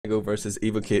LEGO versus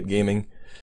Evokate Gaming.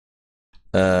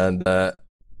 And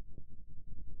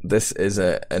this is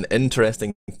an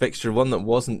interesting fixture, one that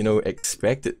wasn't, you know,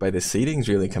 expected by the seedings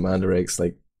really, CommanderX.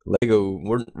 Like, LEGO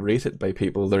weren't rated by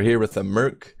people. They're here with a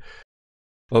Merc.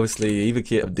 Obviously,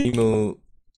 Evokate have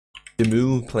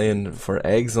Demul playing for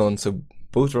Exxon, so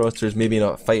both rosters maybe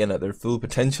not fighting at their full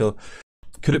potential.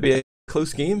 Could it be a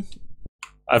close game?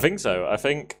 I think so. I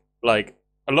think, like,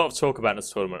 a lot of talk about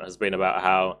this tournament has been about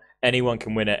how anyone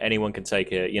can win it, anyone can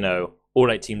take it, you know,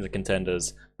 all 8 teams are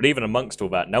contenders. But even amongst all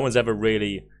that, no one's ever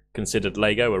really considered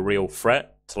LEGO a real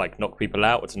threat to, like, knock people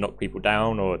out or to knock people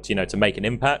down or to, you know, to make an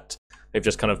impact. They've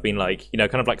just kind of been like, you know,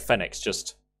 kind of like Fenix,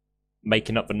 just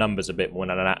making up the numbers a bit more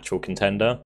than an actual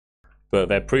contender. But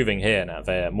they're proving here now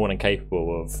they're more than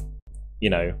capable of, you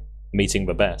know, meeting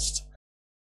the best.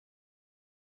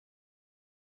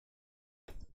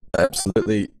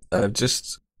 Absolutely. I've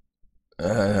just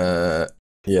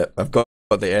yeah, I've got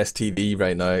the STV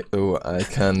right now, so I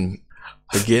can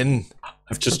begin.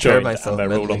 I've just joined myself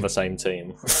and they're all on the same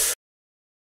team.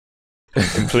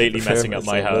 Completely messing up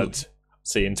my head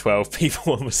seeing 12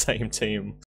 people on the same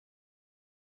team.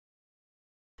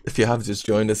 If you have just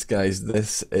joined us, guys,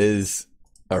 this is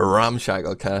a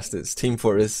ramshackle cast. It's Team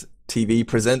Fortress TV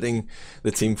presenting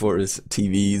the Team Fortress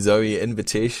TV ZOWIE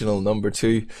Invitational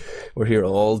 #2. We're here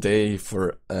all day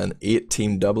for an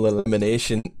 8-team double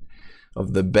elimination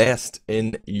of the best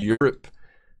in Europe.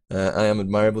 I am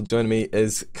Admirable. Joining me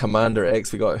is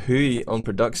CommanderX. We got huhy on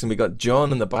production. We got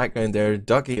John in the background there,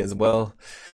 Ducky as well.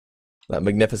 That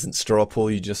magnificent straw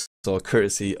poll you just saw,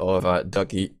 courtesy of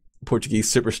Ducky,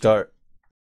 Portuguese superstar.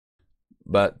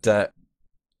 But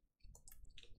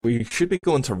we should be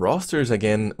going to rosters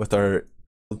again with our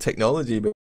technology,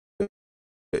 but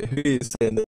huhy is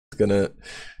saying that it's gonna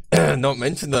not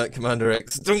mention that,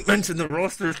 CommanderX. Don't mention the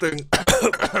roster thing.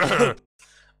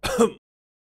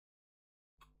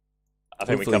 I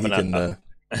think we're coming up.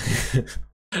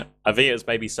 I think it's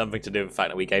maybe something to do with the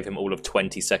fact that we gave him all of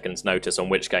 20 seconds notice on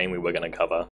which game we were going to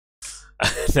cover.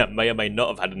 That may or may not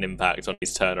have had an impact on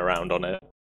his turnaround on it.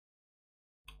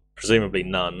 Presumably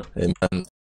none. Hey, man.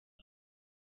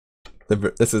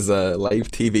 This is a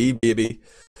live TV, baby.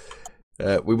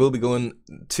 We will be going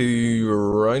to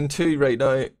round 2 right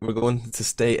now. We're going to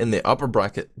stay in the upper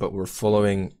bracket, but we're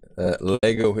following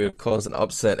LEGO, who have caused an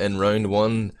upset in round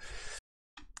 1,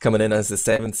 coming in as the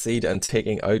 7th seed and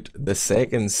taking out the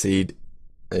 2nd seed.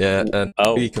 Yeah, and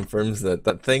he confirms that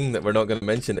that thing that we're not going to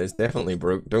mention is definitely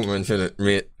broke. Don't mention it,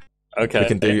 mate. Okay. We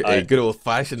can do a good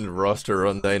old-fashioned roster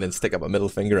rundown and stick up a middle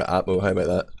finger at Atmo. How about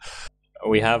that?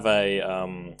 We have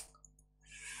a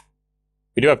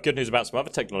we do have good news about some other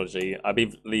technology. I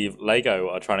believe LEGO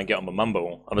are trying to get on the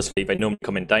mumble. Obviously, they normally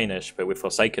come in Danish, but with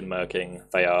Forsaken Merking,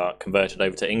 they are converted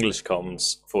over to English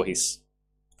comms for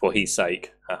his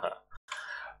sake.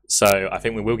 So I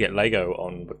think we will get LEGO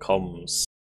on the comms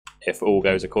if all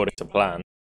goes according to plan.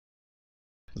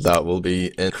 That will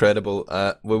be incredible.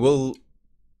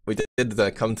 We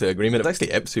did come to agreement. It was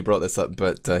actually Ips who brought this up,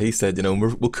 but he said, you know,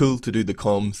 we're cool to do the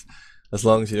comms as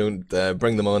long as you don't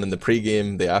bring them on in the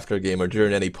pre-game, the after-game, or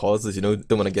during any pauses. You know,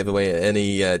 don't want to give away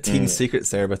any team secrets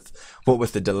there. But what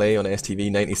with the delay on STV,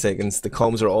 90 seconds, the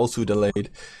comms are also delayed.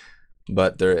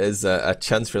 But there is a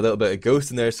chance for a little bit of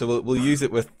ghost in there, so we'll use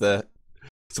it with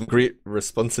some great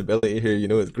responsibility here. You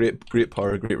know, it's great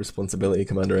power, great responsibility,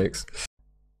 CommanderX.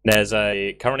 There's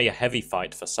currently a heavy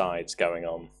fight for sides going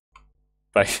on.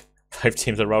 Both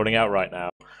teams are rolling out right now.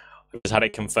 We've just had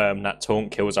it confirmed that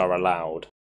taunt kills are allowed.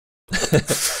 I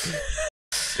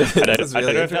don't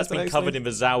know if that's been covered in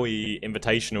the ZOWIE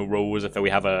Invitational rules, if we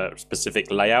have a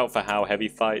specific layout for how heavy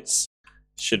fights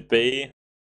should be.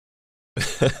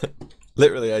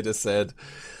 Literally, I just said,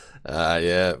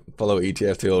 yeah, follow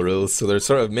ETFTL rules. So they're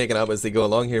sort of making up as they go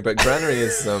along here. But Granary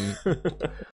is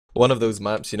one of those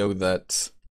maps, you know,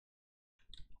 that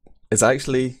is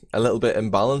actually a little bit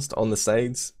imbalanced on the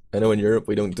sides. I know in Europe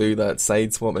we don't do that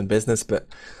side swapping business, but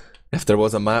if there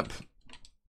was a map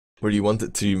where you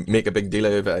wanted to make a big deal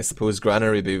out of it, I suppose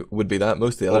Granary would be that.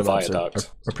 Most of the other maps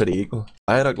are pretty equal.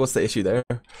 Viaduct, what's the issue there?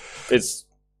 It's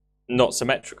not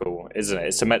symmetrical, isn't it?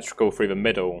 It's symmetrical through the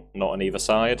middle, not on either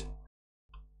side.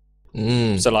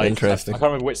 So, like, interesting. I can't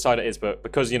remember which side it is, but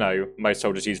because, you know, most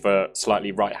soldiers use the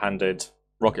slightly right-handed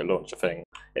rocket launcher thing,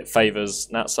 it favours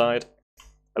that side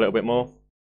a little bit more.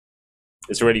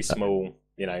 It's a really small,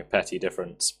 you know, petty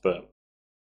difference, but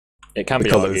it can be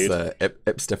argued.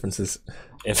 Ips differences.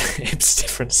 Ips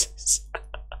differences.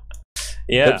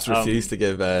 Yeah. Ips refused to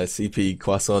give CP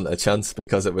Croissant a chance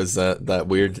because it was that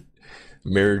weird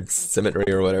mirrored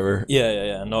symmetry or whatever.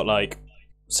 Yeah. Not like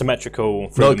symmetrical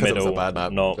through the middle. It was a bad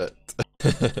map, not. But...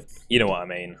 You know what I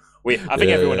mean. I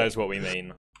think everyone knows what we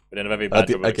mean. We don't have every bad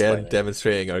job of again, explaining.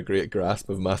 demonstrating our great grasp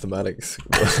of mathematics.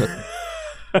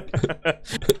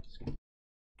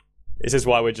 This is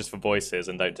why we're just for voices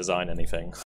and don't design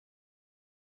anything.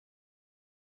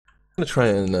 I'm gonna try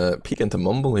and peek into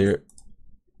Mumble here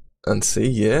and see.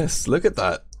 Yes, look at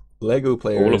that. Lego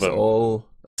players all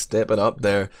stepping up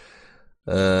there.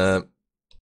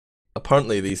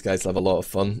 Apparently these guys have a lot of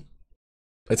fun.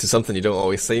 It's just something you don't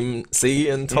always see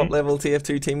in top level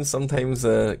TF2 teams. Sometimes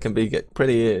can get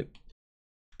pretty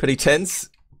tense.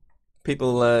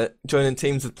 People joining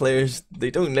teams with players they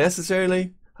don't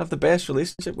necessarily have the best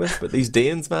relationship with, but these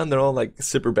Danes, man, they're all like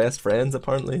super best friends.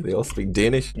 Apparently, they all speak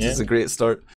Danish, which is a great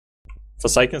start.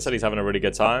 Forsaken said he's having a really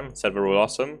good time. Said we're all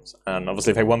awesome, and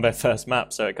obviously they won their first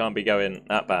map, so it can't be going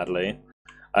that badly.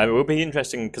 It will be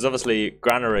interesting because obviously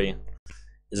Granary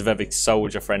is a very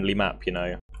soldier-friendly map, you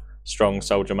know, strong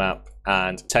soldier map,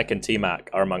 and Tech and T-Mac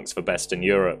are amongst the best in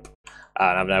Europe.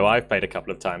 And I know I've played a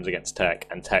couple of times against Tech,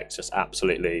 and Tech just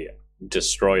absolutely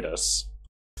destroyed us.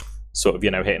 Sort of,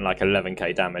 you know, hitting like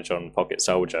 11k damage on Pocket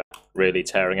Soldier, really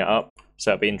tearing it up.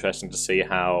 So it'll be interesting to see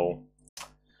how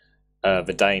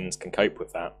the Danes can cope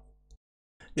with that.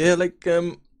 Yeah, like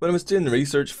when I was doing the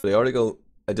research for the article,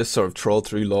 I just sort of trawled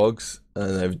through logs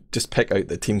and I just pick out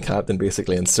the team captain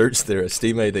basically and search their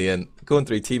Steam ID, and going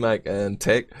through T-Mac and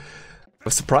Tech, I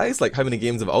was surprised like how many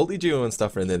games of Ulti Duo and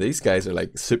stuff are in there. These guys are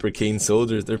like super keen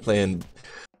soldiers. They're playing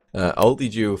Ulti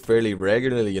Duo fairly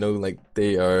regularly, you know, like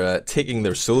they are taking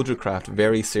their soldier craft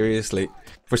very seriously.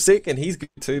 Forsaken, he's good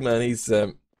too, man. He's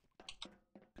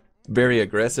very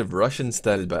aggressive Russian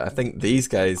style, but I think these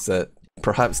guys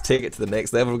perhaps take it to the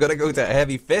next level. We're gonna go to a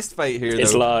heavy fist fight here.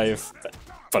 It's live.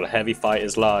 But a heavy fight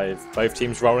is live. Both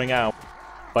teams rolling out.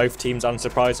 Both teams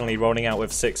unsurprisingly rolling out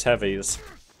with 6 heavies.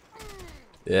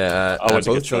 Yeah, both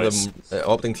of them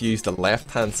opting to use the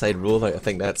left-hand side rollout. I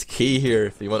think that's key here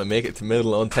if you want to make it to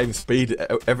middle on time speed.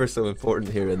 Ever so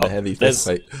important here in the heavy fist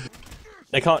fight.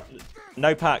 They can't.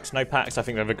 No packs. No packs. I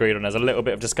think they've agreed on. There's a little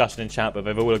bit of discussion in chat, but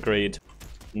they've all agreed.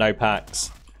 No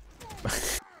packs.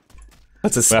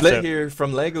 That's a split here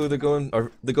from Lego. They're going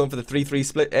for the 3-3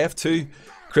 split. F2,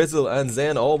 Crizzle and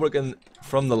Zen all working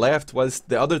from the left, whilst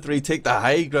the other 3 take the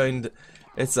high ground.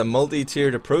 It's a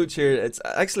multi-tiered approach here. It's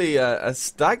actually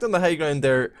stacked on the high ground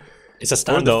there. It's a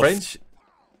standoff. The French.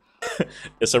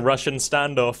 It's a Russian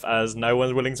standoff as no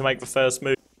one's willing to make the first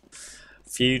move.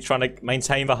 Few trying to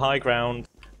maintain the high ground.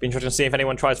 Be interesting to see if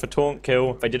anyone tries for taunt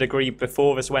kill. They did agree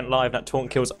before this went live that taunt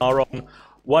kills are on.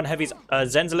 One heavy's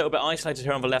Zen's a little bit isolated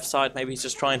here on the left side. Maybe he's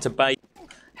just trying to bait.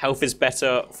 Health is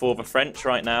better for the French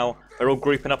right now. They're all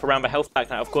grouping up around the health pack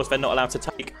now. Of course, they're not allowed to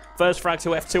take. First frag to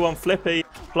F2 on Flippy.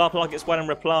 Pla gets one in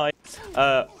reply.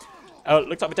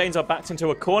 Looks like the Danes are backed into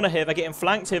a corner here. They're getting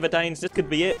flanked here, the Danes. This could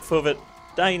be it for the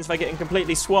Danes. They're getting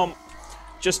completely swamped.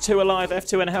 Just 2 alive,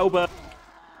 F2 and Helber.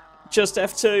 Just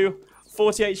F2.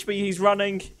 40 HP, he's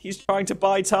running. He's trying to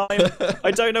buy time.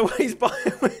 I don't know what he's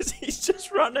buying with. He's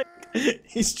just running.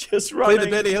 He's just running. Play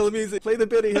the Benny Hill music. Play the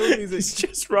Benny Hill music. He's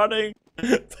just running.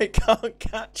 They can't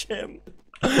catch him.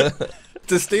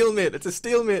 It's a stalemate. It's a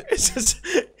stalemate. It's just,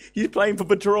 he's playing for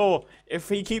the draw. If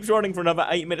he keeps running for another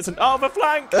 8 minutes and the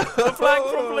flank! The flank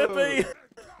from Flippy!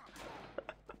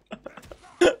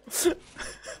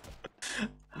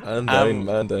 Man down,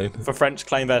 man down. The French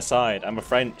claim their side, and the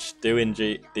French do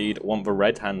indeed want the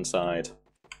red hand side.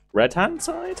 Red hand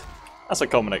side? That's a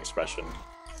common expression.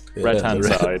 Yeah, red hand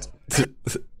side.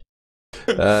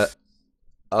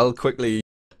 I'll quickly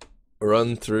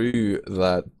run through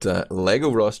that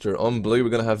Lego roster. On blue, we're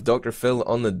going to have Dr. Phil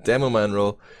on the demo man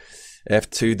role.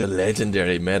 F2, the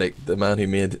legendary medic, the man who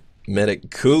made medic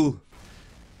cool.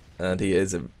 And he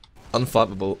is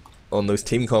unflappable on those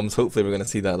team comms. Hopefully, we're going to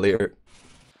see that later.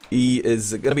 He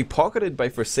is going to be pocketed by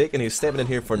Forsaken, who's stepping in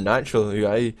here for Natural, who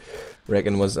I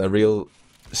reckon was a real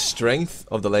strength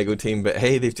of the Lego team. But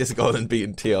hey, they've just gone and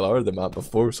beaten TLR the map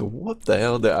before, so what the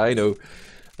hell do I know?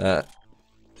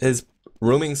 His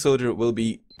roaming soldier will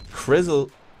be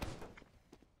Crizzle,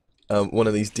 one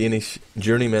of these Danish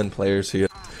journeyman players who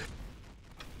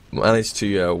managed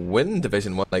to win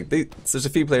Division 1. Like there's a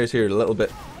few players here a little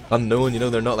bit unknown, you know,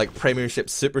 they're not like Premiership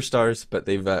superstars, but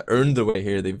they've earned their way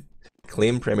here. They've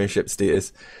claimed Premiership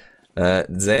status.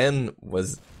 Zen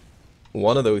was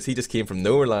one of those. He just came from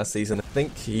nowhere last season. I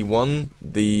think he won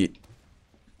the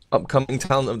upcoming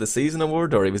Talent of the Season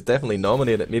award, or he was definitely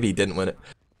nominated. Maybe he didn't win it.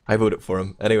 I voted for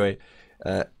him. Anyway,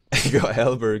 you got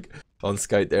Helberg on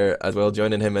Scout there as well,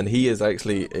 joining him, and he is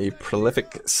actually a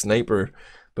prolific sniper,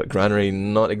 but Granary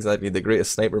not exactly the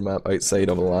greatest sniper map outside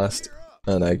of the last,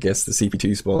 and I guess the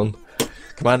CP2 spawn.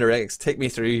 CommanderX, take me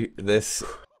through this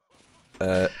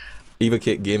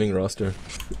Evokate gaming roster?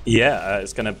 Yeah,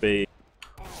 it's going to be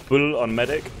Bull on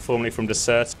Medic, formerly from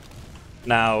Desert,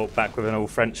 now back with an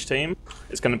all-French team.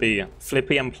 It's going to be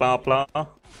Flippy and Pla Pla.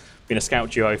 Been a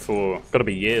scout duo for got to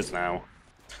be years now.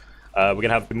 We're going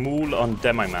to have Mool on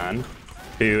Demo Man,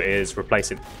 who is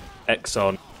replacing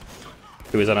Exxon,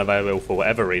 who is unavailable for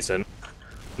whatever reason.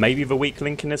 Maybe the weak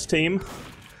link in this team.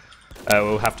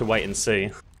 We'll have to wait and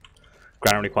see.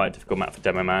 Generally quite a difficult map for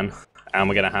Demo Man. And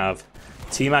we're going to have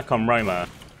T-Mac on Roma.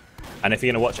 And if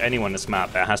you're going to watch anyone on this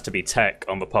map, there has to be Tech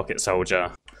on the Pocket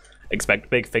Soldier. Expect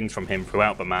big things from him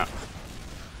throughout the map.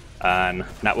 And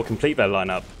that will complete their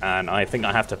lineup, and I think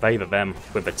I have to favour them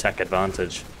with the Tech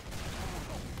advantage.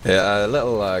 Yeah, a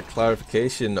little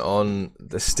clarification on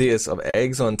the status of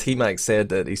Eggs on T-Mac said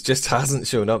that he just hasn't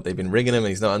shown up. They've been ringing him and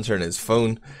he's not answering his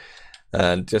phone.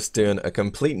 And just doing a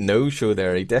complete no-show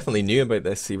there. He definitely knew about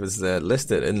this. He was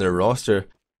listed in their roster.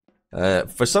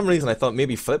 For some reason, I thought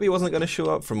maybe Flippy wasn't going to show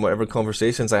up from whatever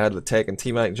conversations I had with Tech and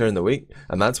T-Mac during the week.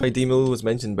 And that's why Demo was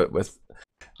mentioned. But with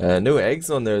no Eggs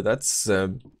on there, that's...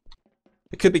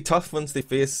 it could be tough once they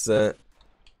face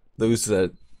those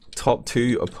top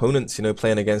two opponents, you know,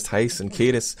 playing against Heist and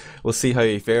Cadis. We'll see how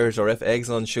he fares, or if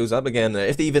Exxon shows up again,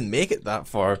 if they even make it that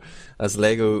far, as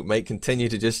LEGO might continue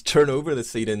to just turn over the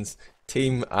seedings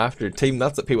team after team.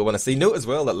 That's what people want to see. Note as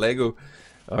well that LEGO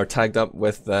are tagged up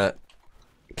with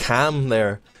Cam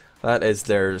there. That is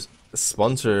their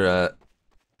sponsor.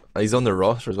 He's on their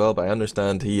roster as well, but I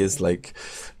understand he is like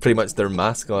pretty much their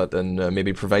mascot and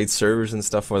maybe provides servers and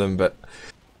stuff for them, but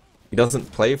he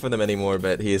doesn't play for them anymore,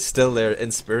 but he is still there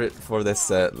in spirit for this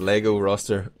LEGO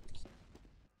roster.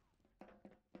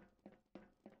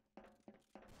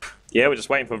 Yeah, we're just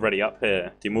waiting for Ready Up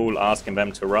here. Demul asking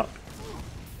them to rock.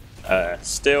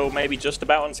 Still maybe just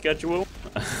about on schedule.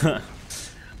 It's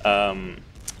going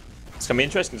to be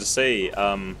interesting to see.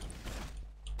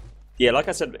 Yeah, like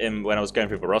I said when I was going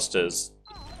through the rosters,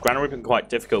 Granary been quite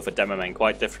difficult for Demo Man,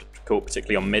 quite difficult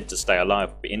particularly on mid to stay alive.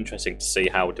 It'll be interesting to see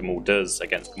how Demul does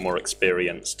against the more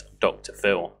experienced Dr.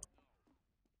 Phil.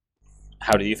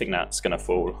 How do you think that's going to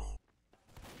fall?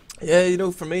 Yeah, you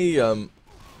know, for me, I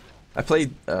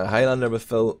played Highlander with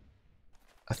Phil.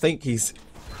 I think he's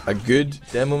a good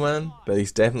Demo Man, but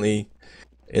he's definitely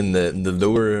in the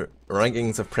lower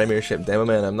rankings of Premiership Demo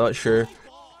Man. I'm not sure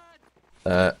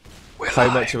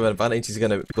how much of an advantage he's going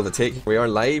to be able to take. We are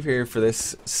live here for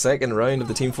this second round of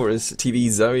the Team Fortress TV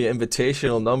ZOWIE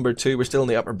Invitational number 2. We're still in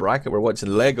the upper bracket. We're watching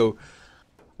LEGO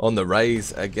on the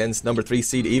rise against number 3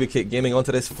 seed Evokate Gaming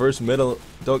onto this first middle.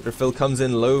 Dr. Phil comes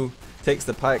in low, takes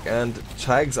the pack and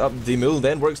tags up Demul,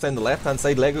 then works down the left hand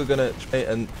side. LEGO gonna try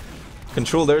and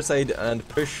control their side and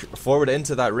push forward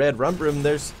into that red ramp room.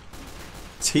 There's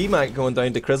T-Mac going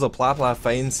down to Crizzle. Plapla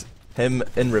finds him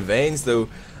in revenge though,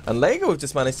 and LEGO have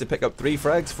just managed to pick up 3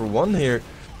 frags for 1 here,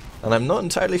 and I'm not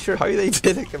entirely sure how they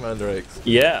did it, CommanderX.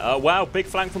 Yeah, wow, big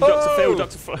flank from Dr. Phil.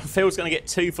 Dr. Phil's going to get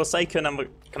 2 Forsaken, and we're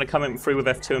going to come in through with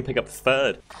F2 and pick up the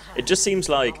 3rd. It just seems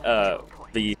like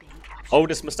the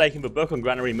oldest mistake in the book on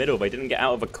Granary Middle. They didn't get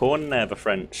out of a corner there, the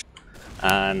French,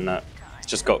 and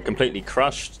just got completely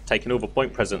crushed, taking all the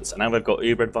point presence, and now they've got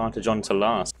uber advantage on to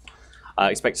last.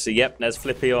 I expect to see, yep, there's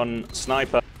Flippy on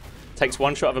Sniper. Takes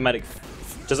 1 shot of a medic.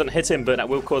 Doesn't hit him, but that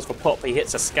will cause for pop. He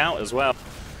hits a scout as well.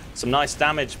 Some nice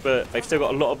damage, but they've still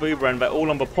got a lot of uber, and they're all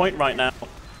on the point right now.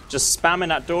 Just spamming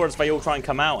that door as they all try and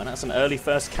come out, and that's an early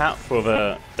first cap for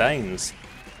the Danes.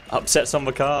 Upsets on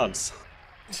the cards.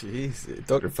 Jeez,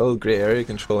 Dr. Phil, great area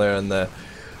control there, and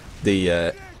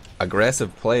the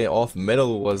aggressive play off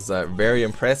middle was very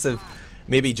impressive.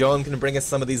 Maybe John can bring us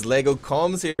some of these LEGO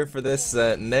comms here for this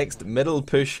next middle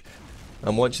push.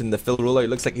 I'm watching the Phil rollout.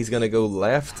 Looks like he's going to go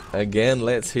left again.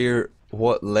 Let's hear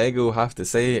what LEGO have to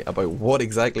say about what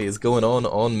exactly is going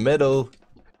on middle.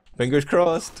 Fingers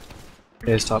crossed.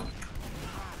 Yeah, stop.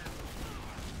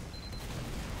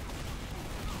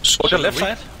 Soldier left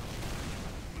side.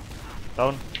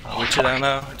 Down. Oh, we down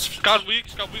now. It's Scout weak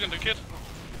on the kid.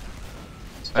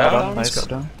 Down, nice.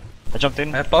 Down. I jumped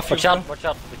in. Buff watch out.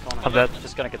 I'm dead.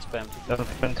 Just gonna get spammed.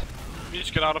 We need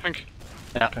to get out, I think.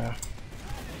 Yeah. Okay.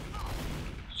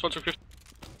 Soldier 50.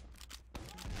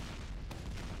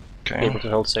 Okay. Able to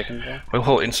hold second there. We'll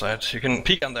hold inside. You can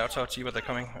peek on the outside, see where they're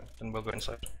coming, then we'll go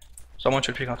inside. Someone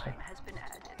should peek outside.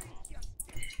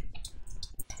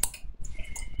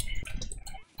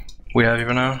 We have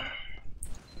even now.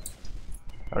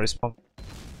 I respawn.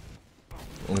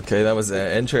 Okay, that was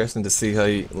interesting to see how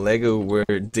LEGO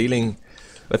were dealing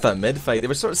with that mid fight. They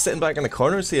were sort of sitting back in the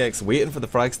corner, CX, waiting for the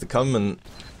frags to come, and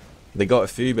they got a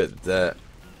few, but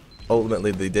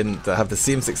ultimately they didn't have the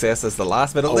same success as the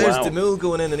last middle. There's Demul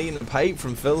going in and eating a pipe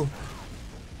from Phil.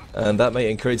 and that might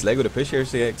encourage Lego to push here,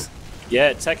 CX.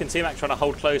 Yeah, Tech and T-Mac trying to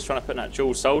hold close, trying to put that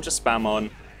dual soldier spam on,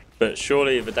 but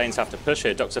surely the Danes have to push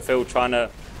here. Dr. Phil trying to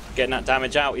get that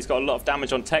damage out. He's got a lot of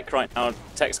damage on Tech right now.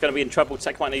 Tech's going to be in trouble.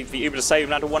 Tech might need the Uber to save him.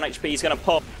 Down to 1 HP, he's going to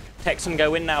pop. Tech's going to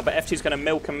go in now, but F2's going to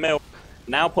milk and milk.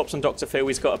 Now pops on Dr. Phil.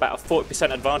 He's got about a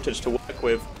 40% advantage to work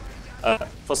with.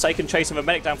 Forsaken chasing the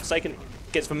medic down. Forsaken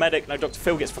gets the medic. No, Dr.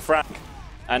 Phil gets the frag.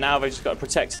 And now they've just got to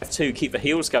protect F2, keep the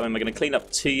heals going. We're going to clean up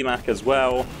T-Mac as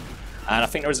well. And I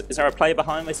think is there a player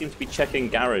behind? They seem to be checking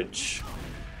Garage.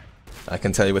 I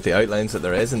can tell you with the outlines that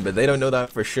there isn't, but they don't know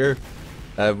that for sure.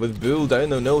 With Bull down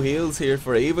though, no heals here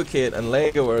for Evokate, and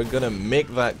Lego are going to make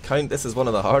that count. This is one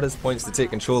of the hardest points to take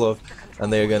control of,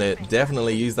 and they're going to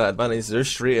definitely use that advantage. They're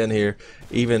straight in here,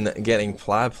 even getting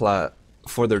Pla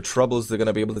for their troubles. They're going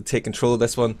to be able to take control of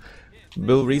this one.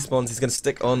 Bull respawns, he's going to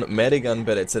stick on Medigun,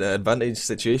 but it's an advantage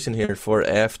situation here for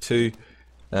F2.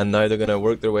 And now they're going to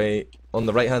work their way on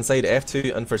the right hand side.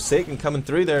 F2 and Forsaken coming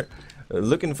through there,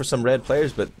 looking for some red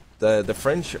players, but the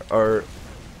French are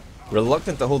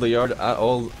reluctant to hold the yard at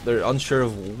all. They're unsure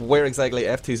of where exactly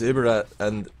F2's Uber at,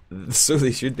 and so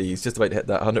they should be. He's just about to hit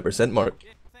that 100% mark.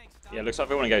 Yeah, looks like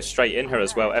they want to go straight in here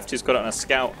as well. F2's got it on a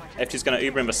scout. F2's going to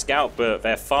Uber him a scout, but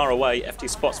they're far away. F2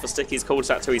 spots for Sticky's,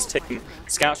 calls out to his team.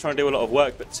 Scout's trying to do a lot of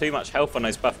work, but too much health on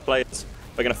those buff players.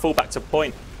 They're going to fall back to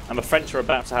point, and the French are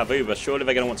about to have Uber. Surely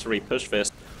they're going to want to re-push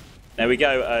this. There we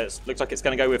go. Looks like it's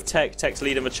going to go with Tech. Tech's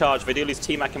leading the charge. They do lose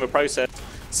T-Mac in the process.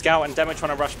 Scout and Demo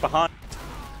trying to rush behind.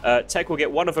 Tech will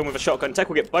get one of them with a shotgun. Tech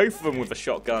will get both of them with a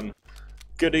shotgun.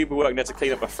 Good Uber work there to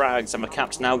clean up the frags, and the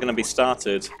cap's now going to be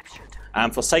started.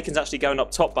 And Forsaken's actually going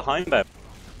up top behind them.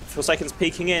 Forsaken's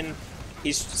peeking in.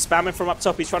 He's spamming from up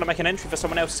top. He's trying to make an entry for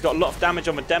someone else. He's got a lot of damage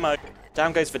on the Demo.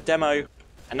 Down goes for Demo.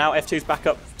 And now F2's back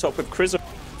up top with Crizzle.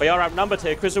 They are outnumbered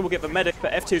here. Crizzle will get the medic,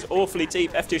 but F2's awfully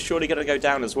deep. F2's surely going to go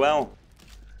down as well.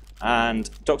 And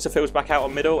Dr. Phil's back out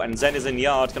on middle, and Zen is in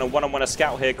yard. Going to one-on-one a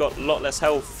scout here. Got a lot less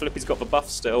health. Flippy's got the buff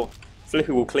still.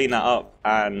 Flippy will clean that up,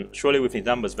 and surely with his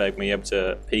numbers, they're going to be able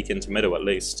to peek into middle at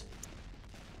least.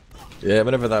 Yeah,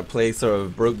 whenever that play sort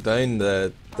of broke down,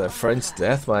 the French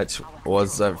deathmatch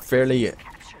was a fairly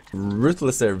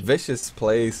ruthless or vicious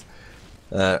plays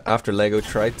after Lego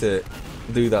tried to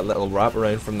do that little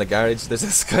wraparound from the garage. There's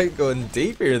a scout going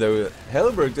deep here though.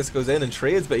 Hellberg just goes in and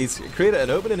trades, but he's created an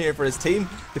opening here for his team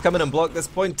to come in and block this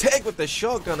point. Tech with the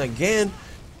shotgun again.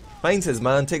 Finds his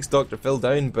man, takes Dr. Phil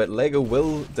down, but Lego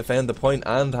will defend the point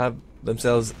and have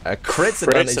themselves a crits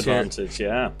advantage here.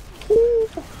 Yeah.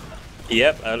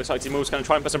 Yep, looks like Demul's going to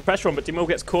try and put some pressure on, but Demul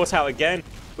gets caught out again.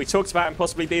 We talked about him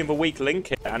possibly being the weak link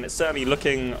here, and it's certainly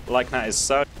looking like that is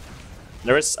so.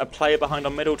 There is a player behind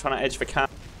on middle trying to edge the cap.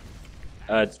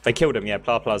 They killed him, yeah,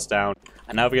 Pla's down.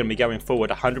 And now we're going to be going forward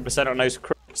 100% on those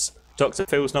crits. Dr.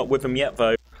 Phil's not with them yet,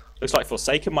 though. Looks like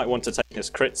Forsaken might want to take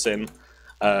his crits in.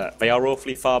 They are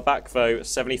awfully far back, though.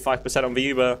 75% on the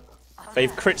Uber.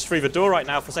 They've crits through the door right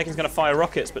now. Forsaken's going to fire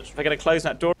rockets, but they're going to close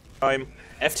that door in time.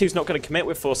 F2's not going to commit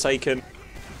with Forsaken.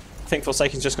 I think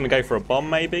Forsaken's just going to go for a bomb,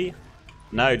 maybe?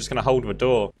 No, just going to hold the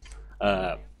door.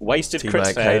 Wasted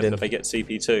crits there, but they get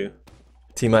CP2.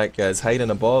 T-Mac is hiding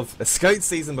above. A scout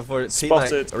season before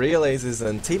T-Mac realizes,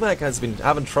 and T-Mac has been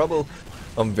having trouble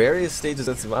on various stages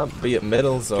of the map, be it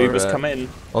middles or Uber's come in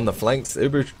on the flanks.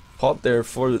 Uber popped there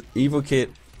for Evokate,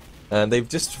 and they've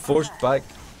just forced back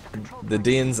the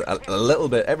Danes a little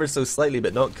bit, ever so slightly,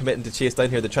 but not committing to chase down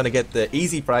here. They're trying to get the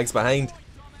easy frags behind,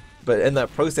 but in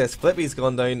that process, Flippy's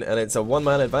gone down, and it's a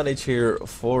one-man advantage here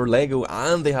for Lego,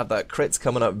 and they have that crits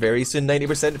coming up very soon.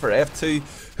 90% for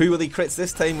F2. Who will he crits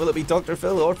this time? Will it be Dr.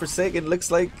 Phil or Forsaken? Looks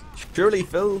like surely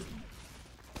Phil.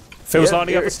 Phil's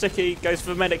lining up a sticky, goes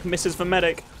for the medic, misses the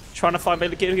medic, trying to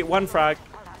find get one frag.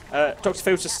 Dr.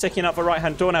 Phil's just sticking up the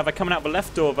right-hand door now. They're coming out the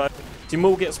left door, though.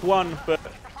 Demul gets one, but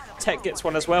Tech gets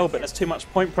one as well, but there's too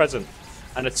much point present.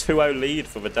 And a 2-0 lead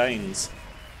for the Danes.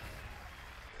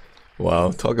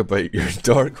 Wow, talk about your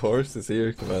dark horses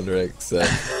here,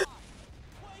 CommanderX.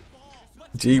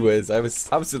 Gee whiz, I was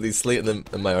absolutely slating them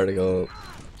in my article,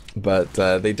 but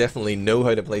they definitely know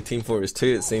how to play Team Fortress 2,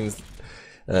 it seems.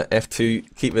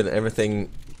 F2 keeping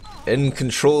everything in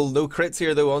control. No crits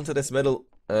here though onto this middle.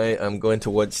 I am going to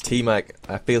watch T-Mac.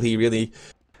 I feel he really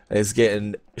is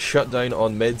getting shut down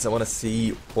on mids. I want to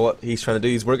see what he's trying to do.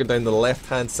 He's working down the left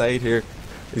hand side here.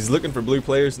 He's looking for blue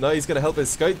players. Now he's going to help his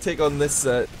scout take on this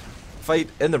fight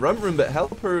in the rump room, but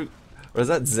Helper, or is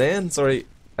that Zen? Sorry,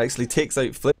 actually takes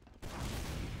out Flip.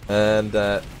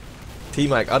 And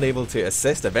T-Mac unable to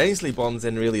assist. Eventually bombs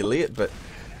in really late, but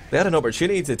they had an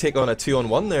opportunity to take on a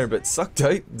 2-on-1 there, but sucked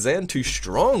out. Zen too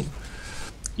strong.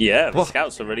 Yeah, the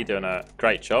scouts are really doing a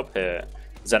great job here.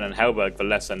 Zen and Hellberg, the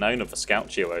lesser known of the scout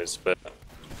duos, but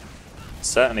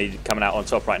certainly coming out on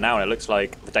top right now, and it looks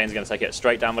like the Danes are going to take it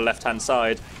straight down the left-hand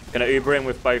side. Going to Uber in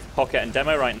with both Pocket and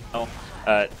Demo right now.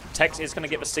 Tex is going to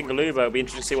give a single Uber. It'll be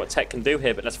interesting to see what Tech can do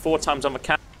here, but there's 4 times on the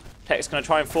cap. Tech's going to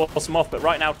try and force him off, but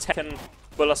right now Tech and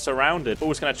Bull are surrounded.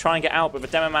 Bull's going to try and get out, but the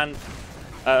Demo man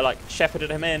like shepherded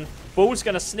him in. Bull's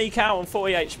going to sneak out on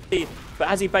 40 HP, but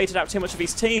as he baited out too much of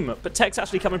his team, but Tech's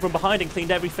actually coming from behind and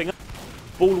cleaned everything up.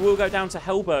 Bull will go down to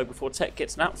Hellberg before Tech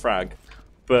gets an frag,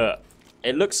 but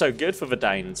it looks so good for the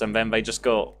Danes, and then they just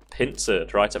got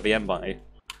pincered right at the end by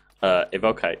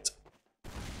Evokate.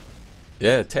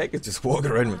 Yeah, Tech is just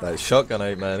walking around with that shotgun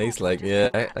out, man. He's like, yeah,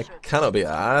 I cannot be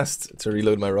asked to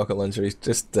reload my rocket launcher. He's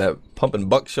just pumping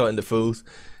buckshot into fools,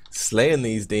 slaying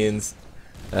these Danes,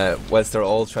 whilst they're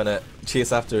all trying to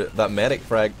chase after that medic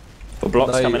frag. The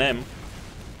block's now, coming in.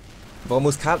 They've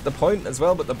almost capped the point as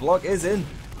well, but the block is in.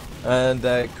 And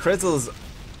Krizzle's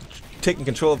taking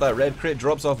control of that red crate,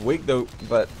 drops off weak though,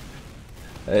 but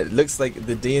it looks like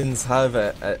the Danes have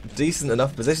a decent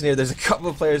enough position here. There's a couple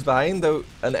of players behind though,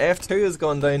 and F2 has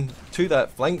gone down to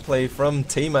that flank play from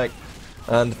T-Mac,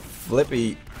 and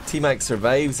Flippy, T-Mac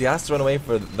survives. He has to run away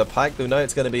for the pack though. Now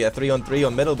it's going to be a 3-on-3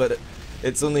 on middle, but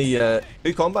it's only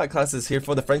 2 combat classes here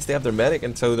for the French. They have their medic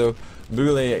until though.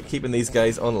 Boule keeping these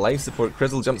guys on life support.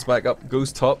 Krizzle jumps back up,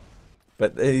 goes top,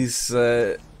 but he's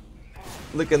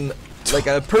looking like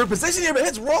a poor position here, but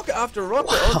hits rocket after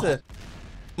rocket onto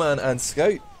man, and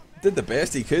Scout did the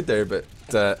best he could there, but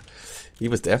he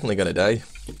was definitely going to die.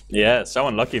 Yeah, so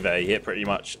unlucky there. He hit pretty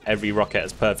much every rocket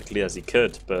as perfectly as he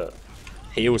could, but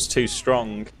he was too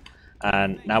strong.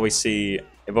 And now we see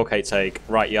Evokate take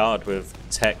right yard with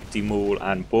Tech, Demul,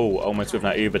 and Bull, almost with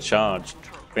no Uber charge.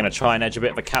 We're going to try and edge a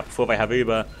bit of a cap before they have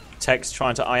Uber. Tech's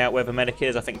trying to eye out where the medic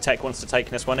is. I think Tech wants to take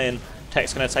this one in.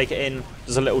 Tech's going to take it in.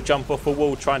 There's a little jump off a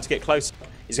wall trying to get closer.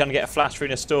 He's going to get a flash through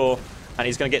this door, and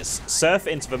he's going to get Surf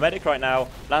into the medic right now.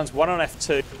 Lands 1 on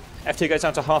F2. F2 goes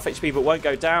down to half HP but won't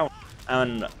go down.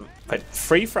 And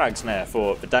 3 frags there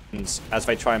for the Danes as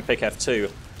they try and pick F2.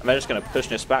 And they're just going to push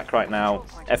this back right now.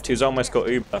 F2's almost got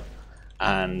Uber,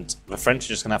 and the French are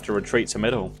just going to have to retreat to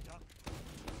middle.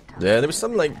 Yeah, there was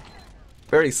some like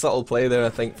very subtle play there, I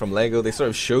think, from Lego. They sort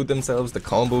of showed themselves the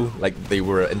combo, like they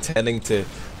were intending to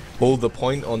hold the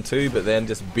point on 2, but then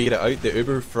just beat it out. The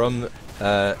Uber from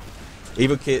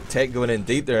Evocate, Tech going in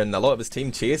deep there, and a lot of his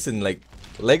team chasing. Like,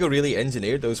 Lego really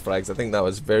engineered those frags. I think that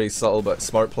was very subtle but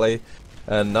smart play.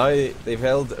 And now they've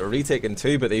held a retake in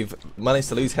 2, but they've managed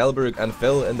to lose Hellberg and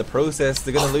Phil in the process.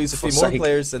 They're going to lose a few more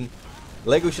players, and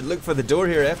Lego should look for the door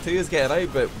here. F2 is getting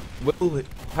out, but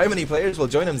how many players will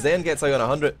join him? Zen gets out on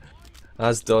 100,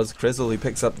 as does Krizzle. He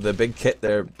picks up the big kit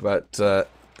there, but the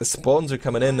spawns are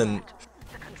coming in, and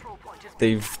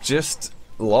they've just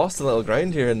lost a little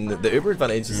ground here, and the Uber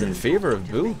advantage is in favour of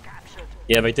Bull.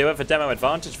 Yeah, they do have a demo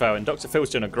advantage though, and Dr. Phil's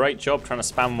doing a great job trying to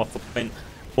spam them off the point.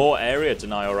 More area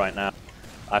denial right now.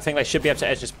 I think they should be able to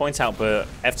edge this point out, but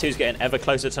F2's getting ever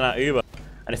closer to that Uber.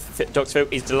 And if Dr. Phil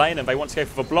is delaying them, they want to go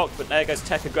for the block, but there goes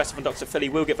Tech aggressive, and Dr. Phil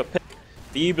will get the pick.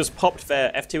 The Uber's popped there.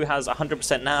 F2 has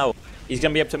 100% now. He's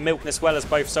going to be able to milk this well as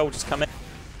both soldiers come in.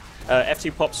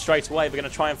 F2 pops straight away. We're going to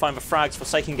try and find the frags.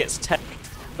 Forsaken gets Tech.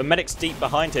 The medic's deep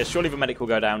behind here. Surely the medic will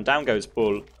go down. Down goes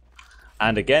Bull.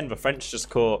 And again, the French just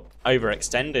caught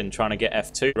overextending, trying to get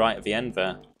F2 right at the end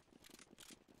there.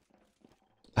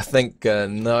 I think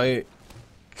now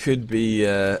could be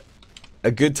a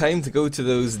good time to go to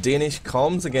those Danish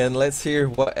comms again. Let's hear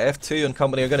what F2 and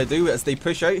company are going to do as they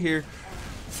push out here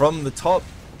from the top.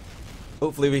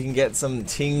 Hopefully we can get some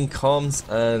team comms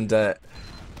and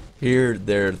hear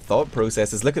their thought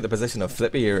processes. Look at the position of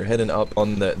Flippy here, heading up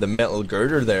on the metal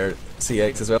girder there.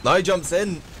 CX as well. Now jumps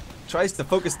in, tries to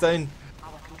focus down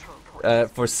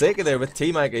Forsaken there with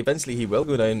T-Mac. Eventually he will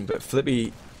go down, but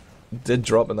Flippy did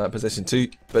drop in that position too.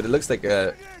 But it looks like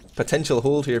a potential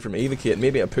hold here from Evocate,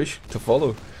 maybe a push to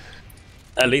follow.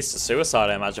 At least a suicide,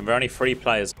 I imagine. There are only 3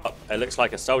 players up. It looks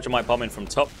like a soldier might bomb in from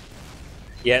top.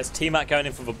 Yeah, it's T-Mac going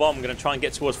in for the bomb. Going to try and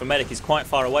get towards the medic. He's quite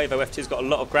far away, though F2's got a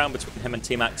lot of ground between him and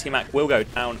T-Mac. T-Mac will go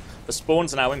down. The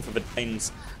spawns are now in for the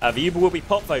Danes. The Uber will be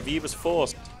popped, though. The Uber's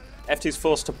forced. F2's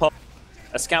forced to pop.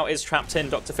 A scout is trapped in.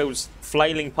 Dr. Phil's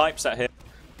flailing pipes at him.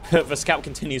 The scout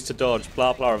continues to dodge.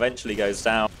 Blah blah eventually goes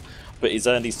down. But he's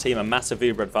earned his team a massive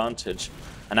Uber advantage.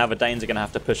 And now the Danes are going to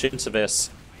have to push into this.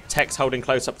 Tech's holding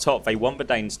close up top. They want the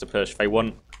Danes to push. They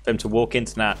want them to walk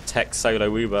into that Tech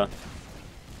solo Uber.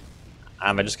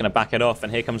 And they're just going to back it off.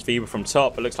 And here comes the Uber from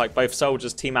top. It looks like both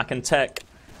soldiers, T-Mac and Tech,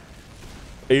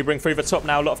 Ubering through the top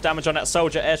now. A lot of damage on that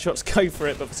soldier. Air shots go for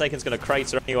it, but Forsaken's going to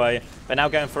crater anyway. They're now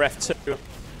going for F2.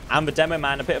 And the Demo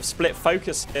Man, a bit of split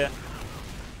focus here.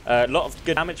 A lot of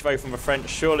good damage though from the French.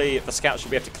 Surely the scouts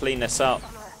should be able to clean this up.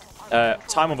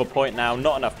 Time of a point now,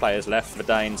 not enough players left for the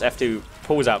Danes. F2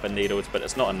 pulls out the needles, but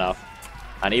it's not enough.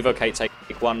 And Evokate take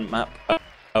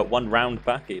one round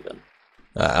back even.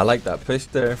 I like that push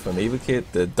there from Evokate,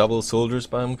 the double soldier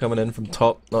spam coming in from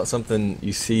top. Not something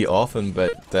you see often,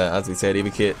 but as we said,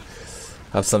 Evokate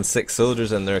have some 6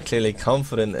 soldiers and they're clearly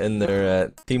confident in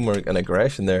their teamwork and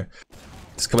aggression there.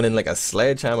 Just coming in like a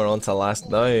sledgehammer onto last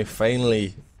now,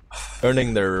 finally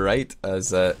earning their right as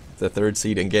the 3rd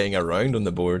seed and getting a round on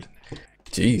the board.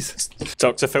 Jeez.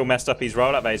 Dr. Phil messed up his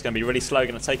rollout there. He's going to be really slow,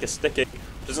 going to take a sticky.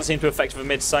 Doesn't seem to affect the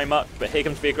mid so much, but here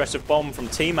comes the aggressive bomb from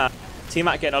T-Mac.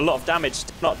 T-Mac getting a lot of damage,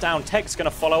 still not down. Tech's going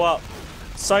to follow up.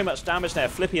 So much damage there.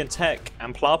 Flippy and Tech,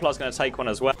 and Plapla's going to take one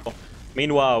as well.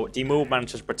 Meanwhile, Demul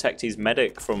manages to protect his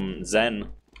medic from Zen.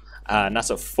 And that's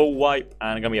a full wipe,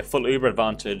 and going to be a full Uber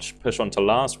advantage. Push on to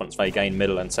last once they gain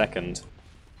middle and second.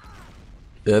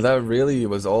 Yeah, that really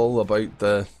was all about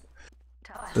the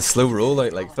slow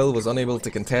rollout. Like, Phil was unable to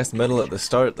contest middle at the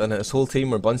start, and his whole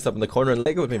team were bunched up in the corner. And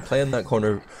Lego had been playing that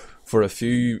corner for a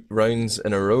few rounds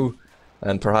in a row,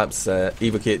 and perhaps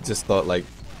Evokate just thought, like,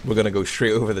 we're going to go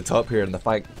straight over the top here. And the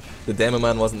fact the demo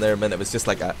man wasn't there meant it was just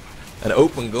like an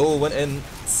open goal. Went in,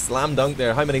 slam dunk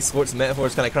there. How many sports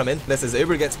metaphors can I cram in? This as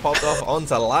Uber gets popped off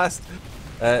onto last.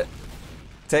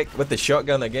 Tech with the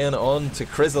shotgun again on to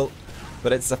Crizzle.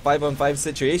 But it's a 5-on-5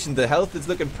 situation. The health is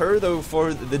looking poor though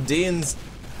for the Danes.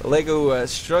 Lego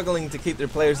struggling to keep their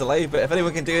players alive, but if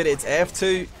anyone can do it, it's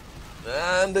F2.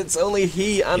 And it's only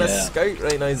he and a scout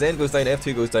right now. Zen goes down,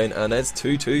 F2 goes down, and it's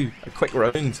 2-2. A quick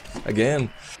round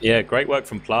again. Yeah, great work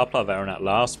from Plapla there on that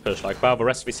last push. Like, while the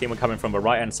rest of his team were coming from the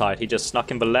right-hand side, he just snuck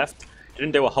in the left.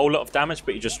 Didn't do a whole lot of damage,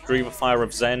 but he just drew the fire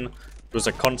of Zen. It was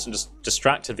a constant, just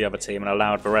distracted the other team and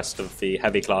allowed the rest of the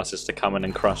heavy classes to come in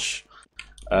and crush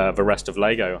the rest of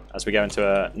Lego. As we go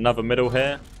into another middle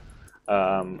here.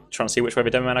 Trying to see which way the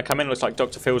demo man are coming. Looks like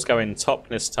Dr. Phil's going top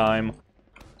this time.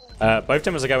 Both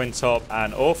demos are going top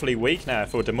and awfully weak now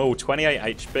for Demul. 28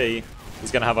 HP.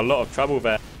 He's going to have a lot of trouble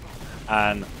there.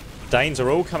 And Danes are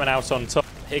all coming out on top.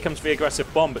 Here comes the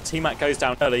aggressive bomb, but T-Mac goes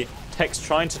down early. Tech's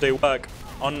trying to do work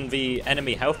on the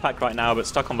enemy health pack right now, but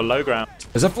stuck on the low ground.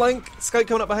 There's a flank. Scout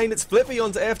coming up behind. It's Flippy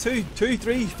onto F2. 2,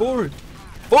 3, 4.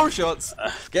 4 shots.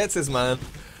 Gets his man.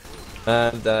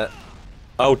 And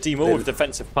oh, Demul with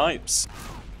defensive pipes.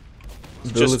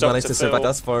 Bull has managed to survive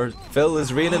thus far. Phil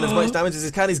is raining as much damage as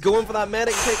he can. He's going for that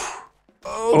medic pick.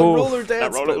 Oh, the roller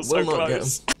dead, but will so not get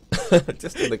him.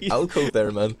 Just in the alcove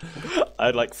there, man. I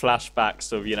had like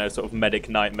flashbacks of, you know, sort of medic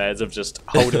nightmares of just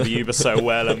holding the Uber so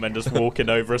well and then just walking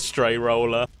over a stray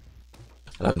roller.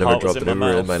 I've never dropped an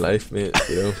Uber in my life, mate.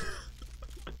 You know.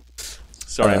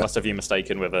 Sorry, I must have you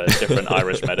mistaken with a different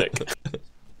Irish medic.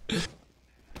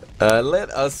 Let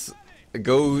us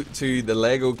go to the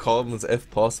Lego comms if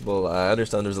possible. I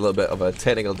understand there's a little bit of a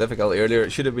technical difficulty earlier.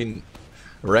 It should have been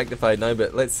rectified now,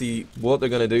 but let's see what they're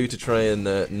going to do to try and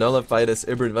nullify this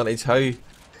Uber advantage. How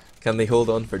can they hold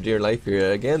on for dear life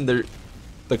here? Again,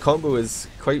 the combo is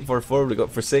quite far forward. We've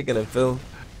got Forsaken and Phil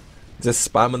just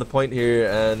spamming the point here,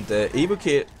 and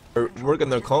Evokate are working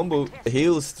their combo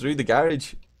heals through the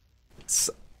garage.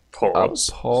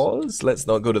 Pause. Let's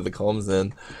not go to the comms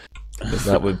then, because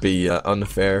that would be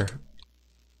unfair.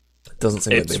 It doesn't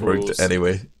seem like they worked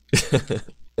anyway.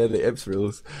 Yeah, the IPS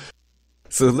rules.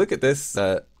 So look at this.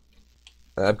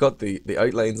 I've got the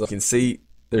outlines. You can see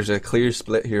there's a clear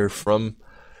split here from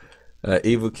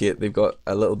Evokate. They've got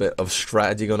a little bit of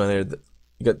strategy going on there.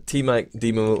 You got T-Mac,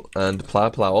 Demo, and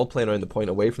Plapla all playing around the point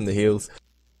away from the heels,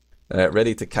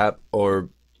 ready to cap or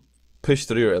push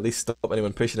through, or at least stop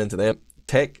anyone pushing into them.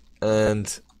 Tech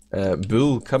and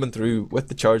Bull coming through with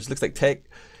the charge. Looks like Tech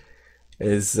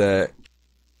is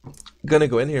gonna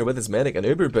go in here with his medic and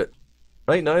Uber, but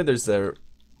right now there's a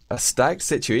stacked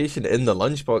situation in the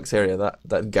lunchbox area,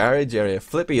 that garage area.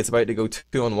 Flippy is about to go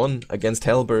 2-on-1 against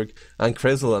Hellberg and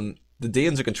Crizzle, and the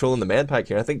Danes are controlling the med pack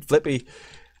here. I think Flippy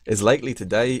is likely to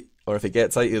die, or if he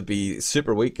gets out he'll be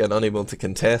super weak and unable to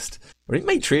contest, or he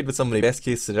might trade with somebody, best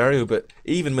case scenario. But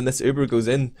even when this Uber goes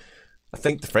in, I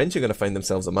think the French are going to find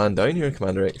themselves a man down here,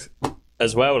 CommanderX.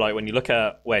 As well, like when you look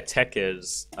at where Tech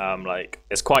is, like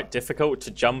it's quite difficult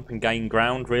to jump and gain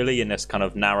ground really in this kind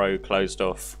of narrow, closed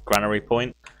off granary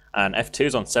point. And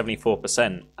F2's on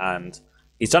 74%, and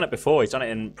he's done it before. He's done it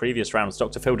in previous rounds.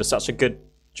 Dr. Phil does such a good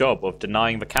job of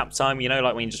denying the cap time. You know,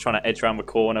 like when you're just trying to edge around the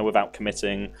corner without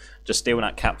committing, just stealing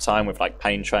that cap time with like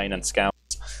Pain Train and Scouts.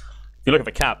 If you look at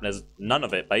the cap, there's none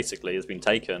of it basically has been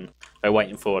taken. They're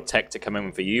waiting for Tech to come in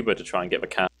with the Uber to try and get the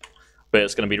cap. But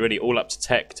it's going to be really all up to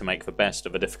Tech to make the best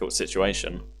of a difficult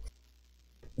situation.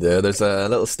 Yeah, there's a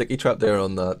little sticky trap there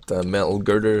on that metal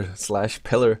girder /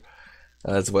 pillar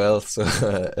as well.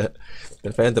 So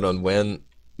depending on when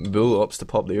Bull opts to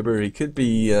pop the Uber, he could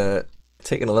be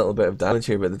taking a little bit of damage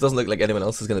here, but it doesn't look like anyone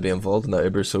else is going to be involved in that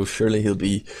Uber, so surely he'll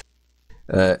be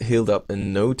healed up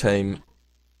in no time.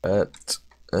 I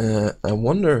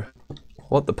wonder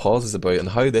what the pause is about and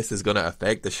how this is going to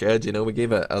affect the shed. You know, we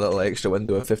gave it a little extra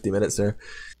window of 50 minutes there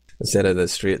instead of the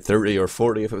straight 30 or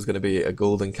 40 if it was going to be a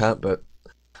golden cap, but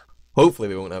hopefully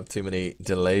we won't have too many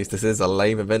delays. This is a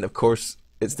live event, of course.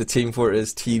 It's the Team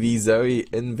Fortress TV ZOWIE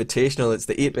Invitational. It's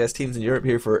the 8 best teams in Europe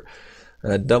here for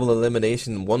a double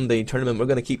elimination one-day tournament. We're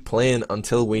going to keep playing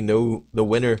until we know the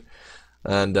winner.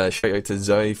 And shout out to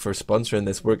ZOWIE for sponsoring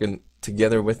this, working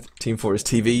together with Team Fortress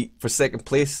TV. For second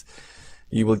place,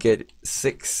 you will get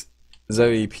 6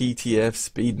 ZOWIE PTF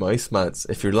Speed mouse mats.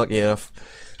 If you're lucky enough,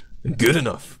 good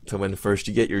enough to win first,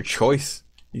 you get your choice.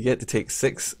 You get to take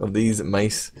 6 of these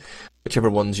mice, whichever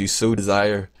ones you so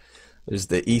desire. There's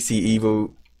the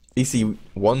EC1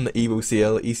 Evo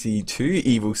CL, EC2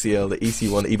 Evo CL, the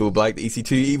EC1 Evo Black, the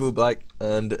EC2 Evo Black,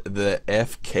 and the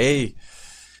FK.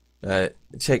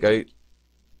 Check out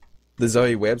the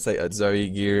ZOWIE website at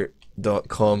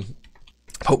zowiegear.com.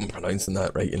 I hope I'm pronouncing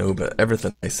that right, you know, but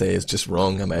everything I say is just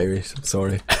wrong. I'm Irish. I'm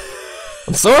sorry.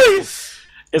 I'm sorry!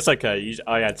 It's okay.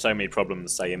 I had so many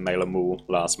problems saying Mailamul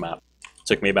last map. It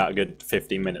took me about a good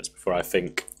 15 minutes before I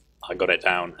think I got it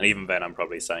down, and even then I'm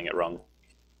probably saying it wrong.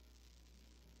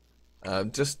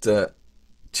 Just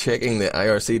checking the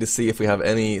IRC to see if we have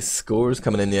any scores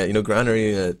coming in yet. You know,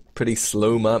 Granary, a pretty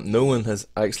slow map. No one has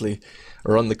actually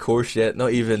run the course yet.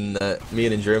 Not even me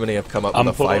in Germany have come up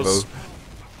with a 5-0.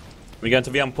 We're going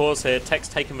to be on pause here. Tech's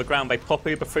taking the ground by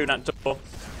Poppy through that door.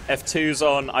 F2's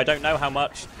on, I don't know how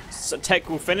much. So Tech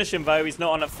will finish him though, he's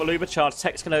not on a full Uber charge.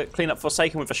 Tech's going to clean up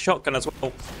Forsaken with a shotgun as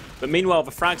well. But meanwhile,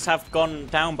 the frags have gone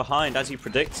down behind, as you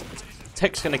predicted.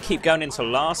 Tech's going to keep going into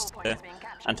last here,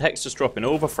 and Tech's just dropping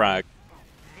all the frag.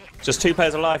 Just 2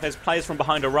 players alive, there's players from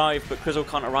behind arrive, but Crizzle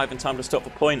can't arrive in time to stop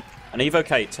the point. And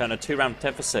Evokate turn a 2-round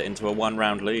deficit into a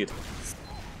 1-round lead.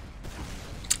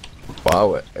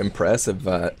 Wow, impressive.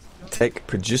 Tech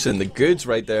producing the goods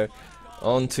right there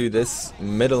onto this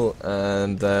middle,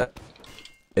 and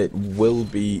it will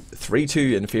be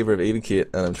 3-2 in favour of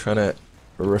Evokate, and I'm trying to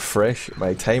refresh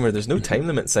my timer. There's no time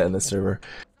limit set in this server,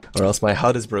 or else my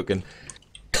HUD is broken.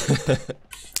 I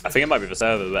think it might be the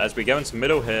server, but as we go into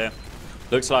middle here,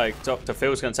 looks like Dr.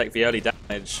 Phil's going to take the early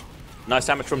damage. Nice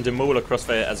damage from Demul across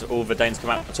there as all the Danes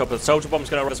come out on top of the Soldier Bomb's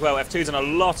going to run as well. F2's in a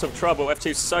lot of trouble.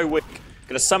 F2's so weak.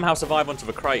 Going to somehow survive onto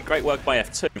the crate. Great work by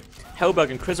F2.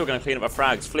 Hellberg and Crizzle going to clean up the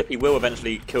frags. Flippy will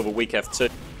eventually kill the weak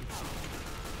F2.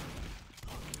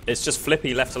 It's just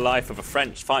Flippy left alive for the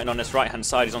French fighting on this right-hand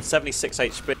side. He's on 76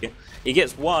 HP. He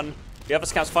gets 1. The other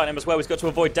scouts fighting him as well. He's got to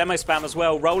avoid demo spam as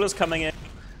well. Roller's coming in.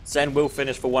 Zen will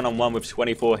finish for 1-on-1 with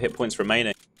 24 hit points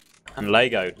remaining. And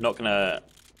Lego not going to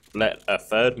let a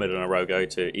third mid in a row go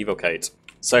to Evokate.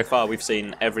 So far we've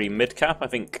seen every mid-cap. I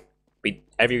think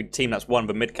every team that's won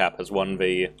the mid-cap has won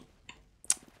the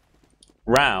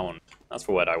round. That's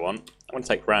the word I want. I want to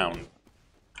take round.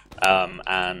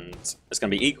 And it's going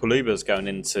to be equal Ubers going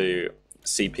into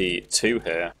CP2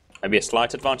 here. Maybe a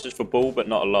slight advantage for Bull, but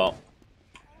not a lot.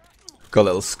 Got a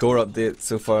little score update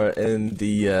so far in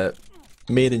the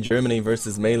Made in Germany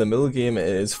versus Mela Mill game. It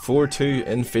is 4-2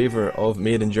 in favour of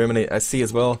Made in Germany. I see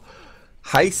as well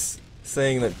Heiss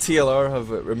saying that TLR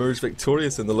have emerged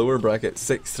victorious in the lower bracket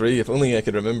 6-3. If only I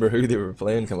could remember who they were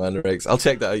playing, CommanderX. I'll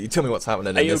check that out. You tell me what's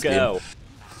happening in this game.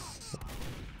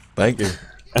 Thank you.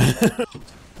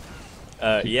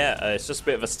 Yeah, it's just a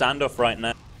bit of a standoff right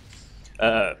now.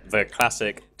 The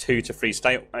classic 2-3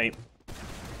 stalemate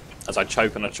as I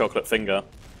choke on a chocolate finger.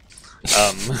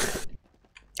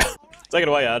 Take it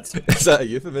away, ads. Is that a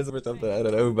euphemism or something? I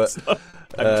don't know, but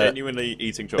I'm genuinely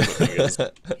eating chocolate fingers.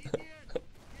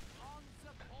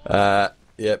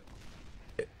 Yep.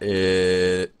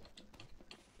 It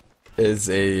is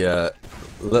a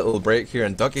little break here,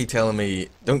 and Ducky telling me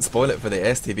don't spoil it for the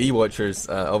STV watchers.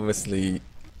 Obviously,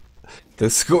 the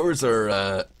scores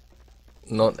are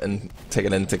not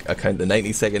taking into account the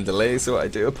 90-second delay, so I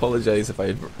do apologise if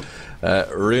I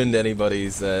ruined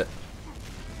anybody's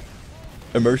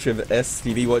immersive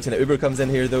STV watching. Uber comes in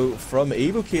here though from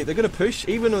Evokate. They're going to push,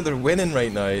 even though they're winning right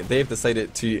now. They've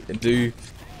decided to do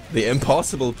the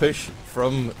impossible push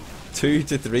from 2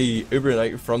 to 3. Uber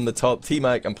out from the top.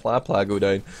 T-Mac and Pla go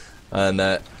down,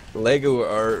 and Lego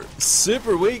are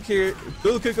super weak here.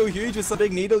 Bull could go huge with some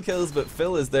big needle kills, but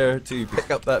Phil is there to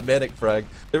pick up that medic frag.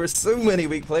 There are so many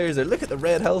weak players there. Look at the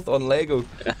red health on Lego.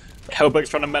 Hellberg's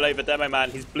trying to melee the demo,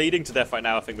 man. He's bleeding to death right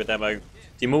now, I think, the demo.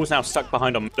 Demul's now stuck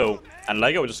behind on middle, and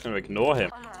Lego are just going to ignore him.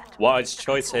 Wise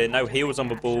choice here. No heals on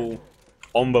the ball,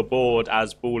 on the board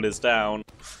as ball is down.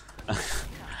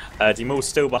 Demul's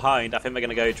still behind. I think they're going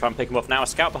to go try and pick him off. Now a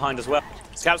scout behind as well.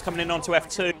 Scout's coming in onto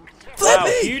F2. Wow,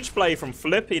 huge play from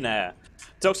Flippy there.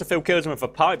 Dr. Phil kills him with a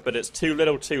pipe, but it's too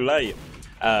little too late.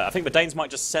 I think the Danes might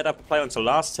just set up a play onto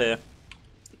last here.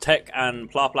 Tech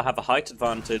and Plapla have a height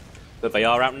advantage, but they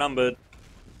are outnumbered.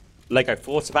 Lego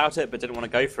thought about it, but didn't want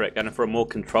to go for it, going for a more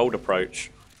controlled approach.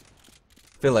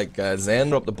 I feel like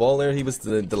Zen dropped the ball there. He was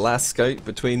the last scout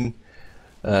between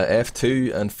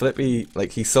F2 and Flippy.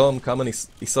 Like, he saw him coming,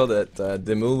 he saw that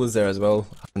Demul was there as well,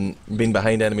 and been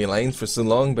behind enemy lines for so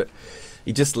long, but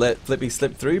he just let Flippy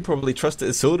slip through, probably trusted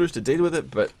his soldiers to deal with it,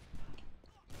 but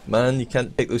man, you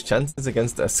can't take those chances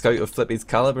against a scout of Flippy's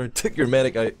caliber. Took your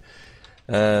medic out,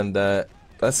 and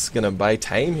that's going to buy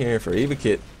time here for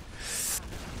Evokate.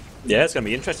 Yeah, it's going to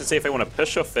be interesting to see if they want to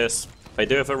push off this. They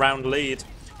do have a round lead.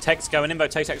 Tech's going in, though.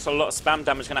 Tech's got a lot of spam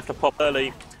damage, going to have to pop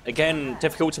early. Again,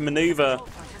 difficult to maneuver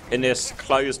in this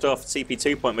closed-off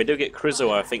CP2 point. We do get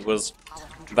Crizzle, I think, was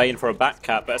vying for a back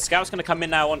cap, but a scout's going to come in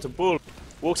now onto Bull.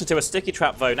 Walks into a sticky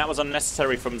trap, though. That was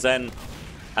unnecessary from Zen.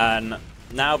 And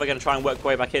now they're going to try and work their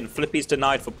way back in. Flippy's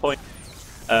denied for point.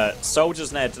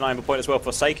 Soldiers there denying the point as well.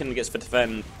 Forsaken gets for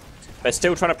defend. They're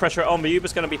still trying to pressure it on. The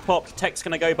Uber's going to be popped. Tech's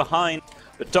going to go behind.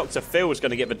 But Dr. Phil is going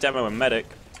to get the demo and medic.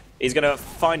 He's going to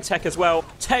find Tech as well.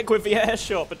 Tech with the air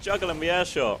shot, but juggling the air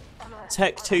shot.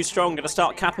 Tech too strong, going to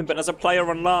start capping, but there's a player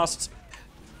on last.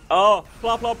 Oh,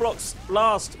 Plapla blocks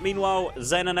last. Meanwhile,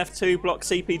 Zen and F2 block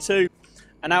CP2.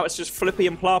 And now it's just Flippy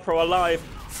and Plapla alive.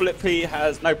 Flippy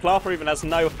has no, Plapla even has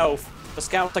no health. The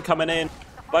scouts are coming in.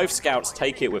 Both scouts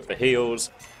take it with the heals.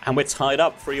 And we're tied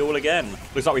up 3-3 again.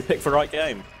 Looks like we picked the right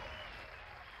game.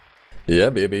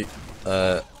 Yeah, baby.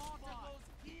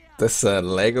 This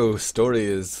Lego story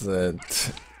is a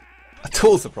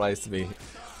total surprise to me,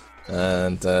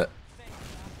 and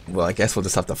well, I guess we'll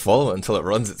just have to follow it until it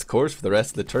runs its course for the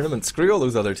rest of the tournament. Screw all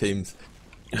those other teams.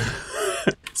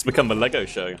 It's become the Lego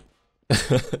show.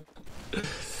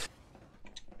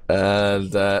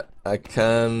 And I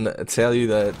can tell you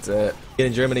that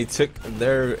in Germany took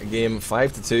their game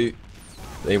 5-2.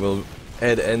 They will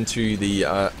head into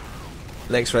the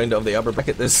next round of the upper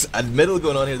bracket. There's a middle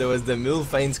going on here though, as the Mule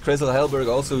finds Crizzle. Hellberg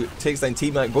also takes down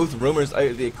T-Mac, both roamers out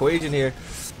of the equation here.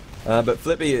 But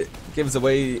Flippy gives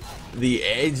away the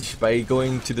edge by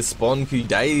going to the spawn who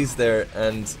dies there,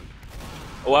 and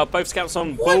well, both scouts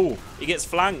on Bull. He gets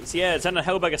flanked, yeah, Zen and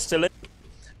Hellberg are still in.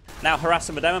 Now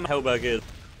harassing the demo, Hellberg is,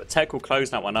 but Tech will close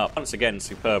that one up. Once again,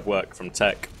 superb work from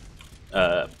Tech.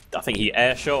 I think he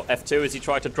air shot F2 as he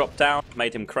tried to drop down,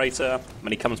 made him crater, and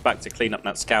he comes back to clean up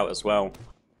that scout as well.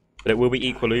 But it will be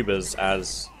equal Ubers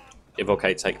as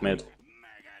Evokate take mid.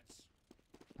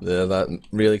 Yeah, that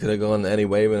really could have gone any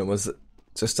way when it was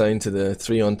just down to the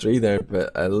 3-on-3 there,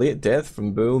 but a late death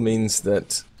from Bull means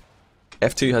that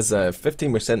F2 has a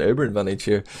 15% Uber advantage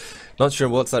here. Not sure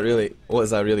what is that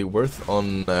really worth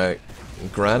on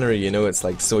Granary. You know, it's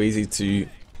like so easy to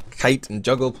kite and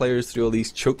juggle players through all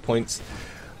these choke points,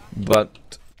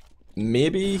 but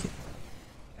maybe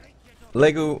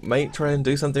Lego might try and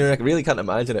do something. I really can't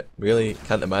imagine it.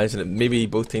 Maybe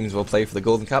both teams will play for the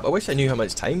golden cap. I wish I knew how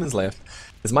much time is left.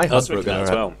 Is my HUD broken as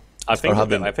well? I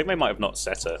think they might have not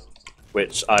set it,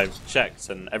 which I've checked,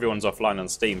 and everyone's offline on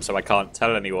Steam, so I can't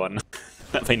tell anyone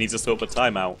that they need to sort the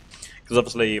time out. Because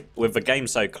obviously, with the game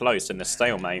so close in this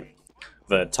stalemate,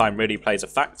 the time really plays a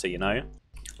factor, you know?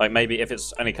 Like, maybe if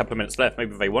it's only a couple of minutes left,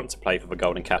 maybe they want to play for the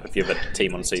golden cap if you have a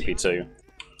team on CP2.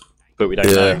 But we don't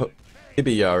know.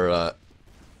 Maybe our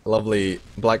lovely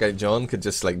Blackout John could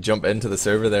just like jump into the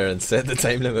server there and set the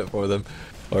time limit for them,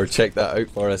 or check that out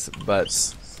for us. But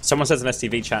someone says in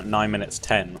STV chat 9 minutes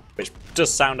 10, which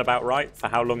does sound about right for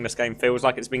how long this game feels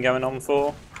like it's been going on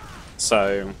for.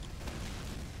 So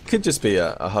could just be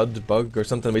a HUD bug or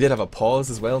something. We did have a pause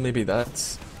as well. Maybe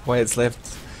that's why it's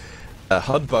left. A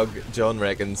HUD bug, John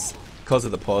reckons. Because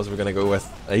of the pause, we're going to go with.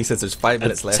 He says there's 5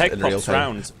 minutes left in real time.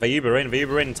 Round. They Uber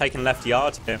in, taking left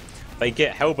yard here. They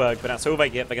get Hellberg, but that's all they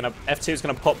get. They're gonna F2's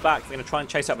going to pop back. They're going to try and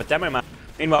chase out the demo man.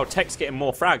 Meanwhile, Tech's getting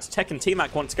more frags. Tech and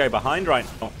T-Mac want to go behind right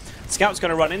now. Scout's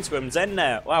going to run into him. Zen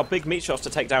there. Wow, big meat shots to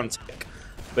take down Tech.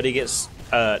 But he gets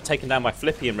taken down by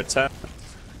Flippy in return.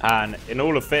 And in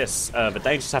all of this, the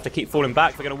Danes just have to keep falling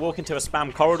back. They're going to walk into a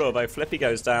spam corridor, though. Flippy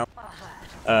goes down.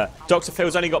 Dr.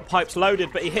 Phil's only got pipes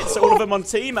loaded, but he hits all of them on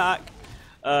T-Mac.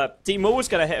 D-Moore's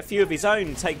going to hit a few of his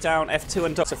own, take down F2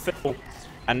 and Dr. Phil.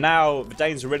 And now the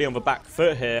Danes are really on the back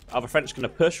foot here. Are the French going to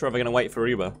push, or are they going to wait for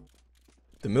Uber?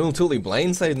 The Mool totally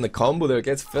blindsiding the combo there.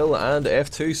 Gets Phil and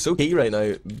F2. So key right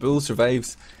now. Bull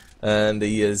survives and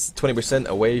he is 20%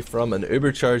 away from an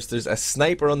Uber charge. There's a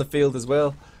sniper on the field as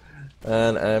well,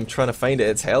 and I'm trying to find it.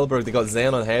 It's Hellberg. They got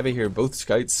Zen on heavy here. Both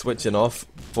scouts switching off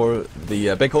for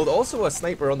the big hold. Also a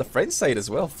sniper on the French side as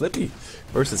well. Flippy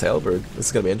versus Hellberg. This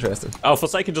is going to be interesting. Oh,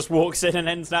 Forsaken just walks in and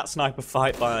ends that sniper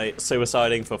fight by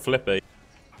suiciding for Flippy.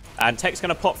 And Tech's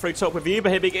going to pop through top with Uber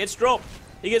here, but he gets dropped.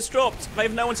 He gets dropped. They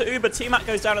have no one to Uber. T-Mac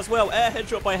goes down as well. Airhead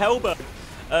drop by Hellberg.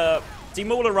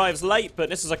 D-Maul arrives late, but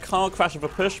this is a car crash of a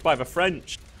push by the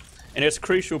French. And it's a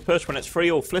crucial push when it's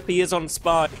 3-all. Flippy is on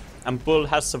spy, and Bull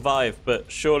has survived.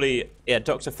 But surely, yeah,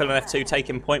 Dr. Phil and F2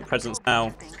 taking point presence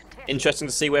now. Interesting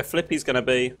to see where Flippy's going to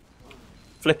be.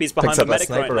 Flippy's behind the medic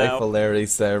right now. Picks up that sniper rifle there.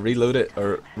 He's reloaded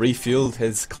or refueled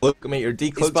his cloak meter,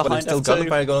 decloaked, but there's still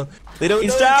gunfire going on. They don't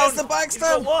know. Down. He gets the backstab. He's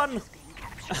got one.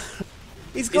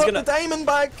 He's got the diamond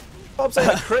back. Pops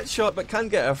out a crit shot, but can't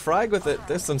get a frag with it.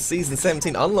 There's some season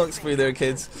 17 unlocks for you there,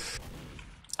 kids.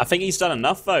 I think he's done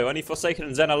enough though. Only Forsaken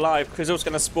and Zen alive. Crizzle's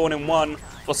going to spawn in one.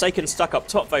 Forsaken stuck up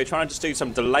top though, trying to just do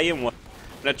some delay in one.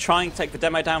 Going to try and take the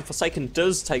demo down. Forsaken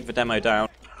does take the demo down.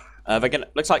 They're gonna,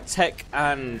 looks like Tech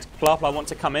and Plapla want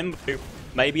to come in.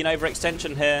 Maybe an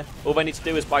overextension here. All they need to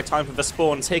do is buy time for the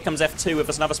spawns. Here comes F2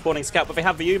 with another spawning scout, but they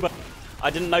have the Uber. I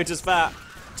didn't notice that.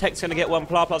 Tech's going to get one.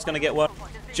 Plapla's going to get one.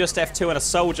 Just F2 and a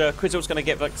soldier. Crizzle's going to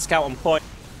get the scout on point.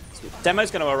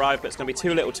 Demo's going to arrive, but it's going to be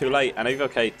too little too late, and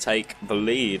Evokate take the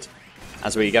lead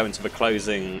as we go into the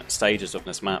closing stages of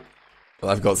this map.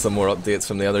 Well, I've got some more updates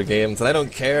from the other games, and I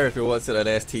don't care if you're watching on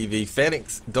STV.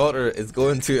 Fenix Daughter is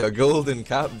going to a golden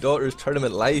cap Daughter's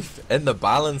tournament life in the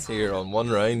balance here on one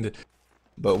round.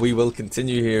 But we will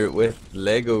continue here with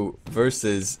Lego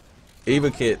versus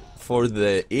Evokate for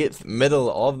the 8th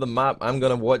middle of the map. I'm going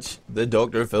to watch the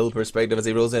Dr. Phil perspective as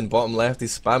he rolls in bottom left.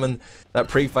 He's spamming that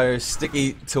pre-fire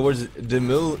sticky towards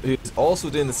Demul, who's also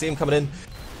doing the same, coming in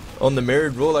on the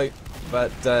mirrored rollout.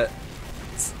 But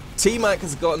T-Mac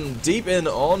has gotten deep in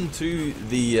onto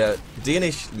the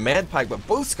Danish med pack, but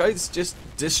both scouts just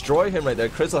destroy him right there.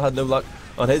 Crizzle had no luck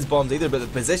on his bombs either, but the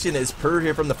position is poor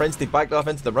here from the French. They backed off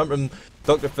into the rump room.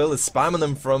 Dr. Phil is spamming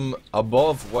them from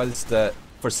above, whilst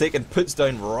Forsaken puts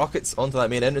down rockets onto that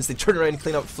main entrance. They turn around and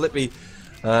clean up Flippy,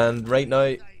 and right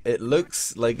now it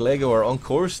looks like Lego are on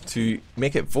course to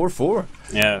make it 4-4.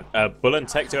 Yeah, Bull and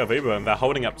Tech do have Uber, and they're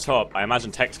holding up top. I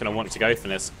imagine Tech's going to want to go for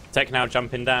this. Tech now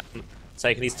jumping down,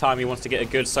 taking his time. He wants to get a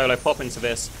good solo pop into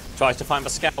this. Tries to find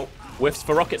the scout, whiffs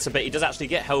for rockets a bit. He does actually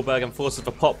get Hellberg and forces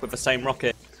the pop with the same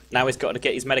rocket. Now he's got to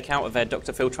get his medic out of there.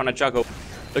 Dr. Phil trying to juggle.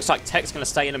 Looks like Tech's going to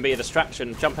stay in and be a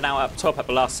distraction, jumping out up top at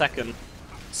the last second.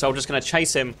 Soldier's going to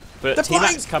chase him, but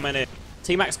T-Mac's coming in.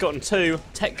 T-Mac's gotten 2,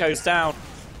 Tech goes down,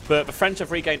 but the French have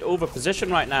regained all the position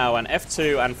right now, and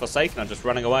F2 and Forsaken are just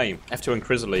running away. F2 and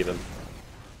Crizzle even.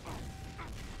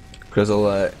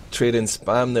 Crizzle trading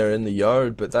spam there in the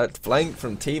yard, but that flank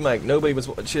from T-Mac, nobody was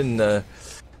watching the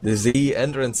Z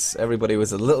entrance. Everybody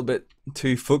was a little bit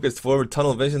too focused forward.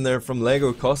 Tunnel vision there from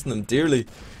Lego, costing them dearly.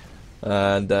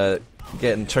 And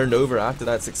getting turned over after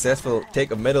that successful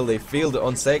take of middle. They failed it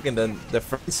on second, and the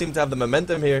French seem to have the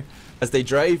momentum here as they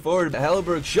drive forward.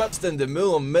 Hellberg shuts down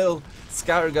Demul on middle.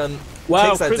 Scattergun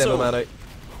takes that demo man out.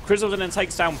 Crizzle then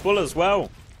takes down Bull as well,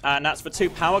 and that's the 2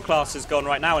 power classes gone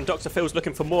right now, and Dr. Phil's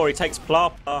looking for more. He takes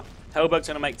Plapa. Hellberg's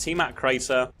going to make T-Mac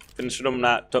crater, finishing on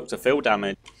that Dr. Phil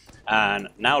damage, and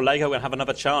now Lego will have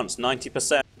another chance,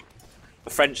 90%. The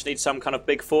French need some kind of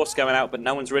big force going out, but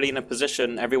no one's really in a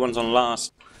position. Everyone's on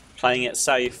last, playing it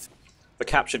safe. The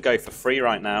cap should go for free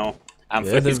right now, and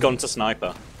yeah, Flippy's gone to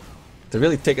sniper. They're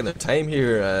really taking their time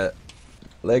here.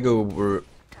 Lego were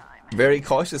very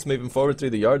cautious moving forward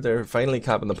through the yard. They're finally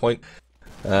capping the point,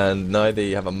 and now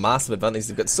they have a massive advantage.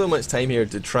 They've got so much time here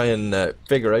to try and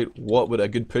figure out what would a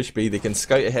good push be. They can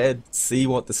scout ahead, see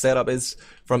what the setup is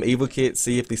from Evokate,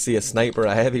 see if they see a sniper,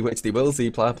 a heavy, which they will see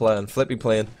Plapla and Flippy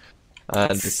playing,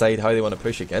 and decide how they want to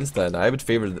push against that. I would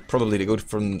favour probably to go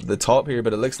from the top here,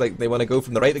 but it looks like they want to go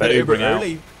from the right. They get Uber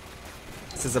early.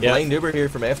 This is a blind Uber here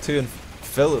from F2, and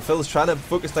Phil's trying to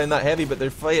focus down that heavy, but they're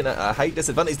fighting at a height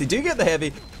disadvantage. They do get the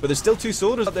heavy, but there's still 2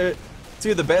 soldiers up there.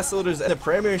 2 of the best soldiers in a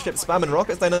premiership spamming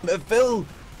rockets down. Phil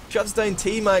shuts down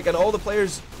T-Mac, and all the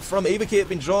players from Evokate have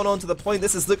been drawn onto the point.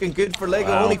 This is looking good for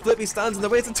Lego. Only Flippy stands in the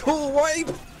way. It's a total wipe.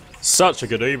 Such a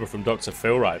good Uber from Dr.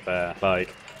 Phil right there.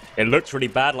 Like, it looked really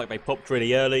bad, like they popped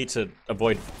really early to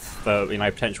avoid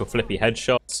potential Flippy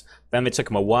headshots. Then it took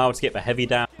them a while to get the heavy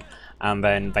down, and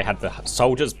then they had the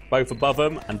soldiers both above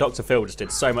them, and Dr. Phil just did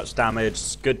so much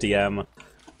damage, good DM,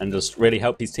 and just really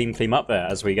helped his team clean up there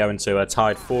as we go into a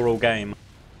tied 4-all game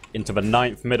into the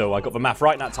 9th middle. I got the math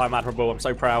right that time, Admirable. I'm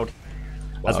so proud.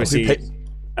 Wow, as we see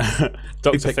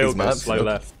Dr. Phil goes slow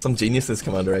left. Some geniuses,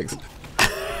 CommanderX.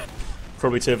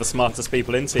 Probably two of the smartest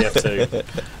people in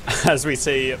TF2. As we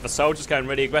see the soldiers going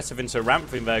really aggressive into ramp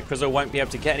thing there. Krizzle won't be able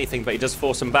to get anything, but he does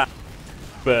force them back.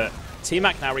 But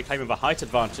T-Mac now reclaiming the height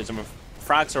advantage, and the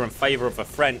frags are in favour of the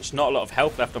French. Not a lot of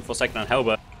health left on Forsaken and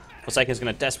Helbert. Forsaken's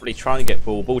going to desperately try and get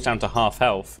Bull. Bull's down to half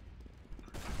health.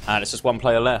 And it's just one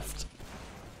player left.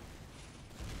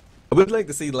 I would like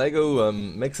to see Lego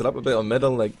mix it up a bit on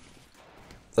middle. Like,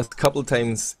 a couple of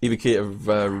times Evokate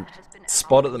have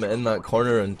spotted them in that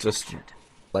corner and just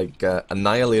like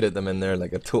annihilated them in there,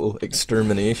 like a total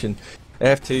extermination.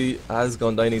 F2 has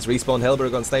gone down, he's respawned.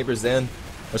 Helberg on snipers then.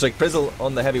 There's like Krizzle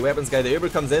on the heavy weapons guy. The Uber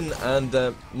comes in,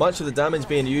 and much of the damage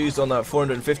being used on that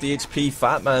 450 HP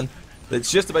Fat Man that's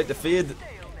just about to fade.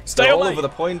 Stay all over the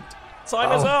point.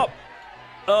 Time is up!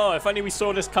 Oh, if only we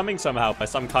saw this coming somehow by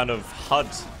some kind of HUD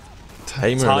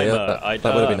timer. Yeah, that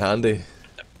would have been handy.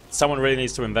 Someone really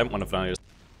needs to invent one of those.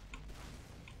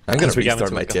 I'm going to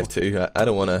restart my TF2. I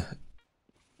don't want to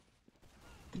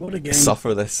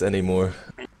suffer this anymore.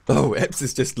 Oh, Eps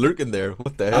is just lurking there.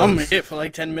 What the hell? I'm here for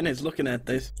like 10 minutes looking at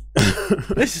this.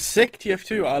 This is sick,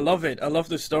 TF2. I love it. I love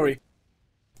the story.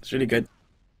 It's really good.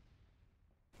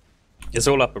 It's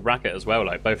all up a bracket as well.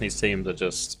 Like, both these teams are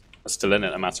just still in it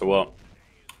no matter what.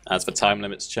 As for time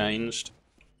limits changed.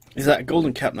 Is that a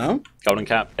golden cap now? Golden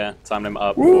cap, yeah. Time limit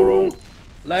up for all.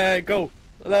 Let go.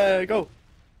 Let go.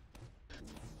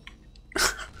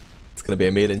 It's going to be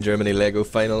a made in Germany Lego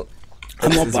final.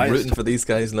 I'm not biased. Rooting for these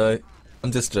guys now.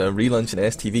 I'm just relaunching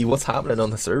STV. What's happening on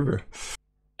the server?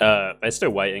 They're still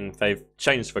waiting. They've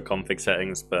changed the config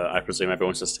settings, but I presume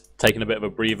everyone's just taking a bit of a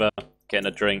breather, getting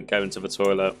a drink, going to the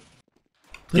toilet.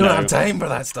 You don't have time for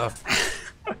that stuff.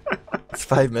 It's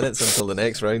 5 minutes until the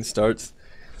next round starts.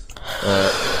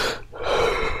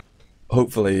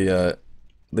 Hopefully the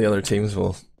other teams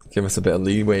will give us a bit of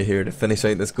leeway here to finish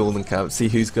out this golden cap, see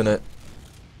who's gonna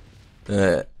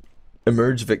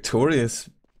emerge victorious.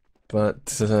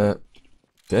 But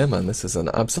yeah, man, this is an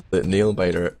absolute nail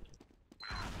biter.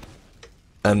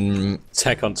 And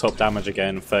Tech on top damage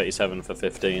again, 37 for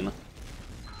 15.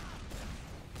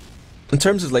 In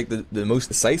terms of like the most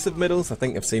decisive middles, I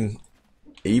think I've seen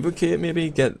Evokate maybe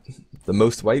get the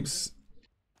most wipes.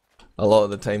 A lot of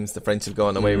the times the French have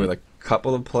gone away with a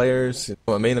couple of players. You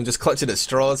know what I mean? I'm just clutching at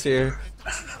straws here.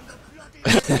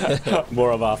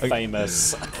 More of our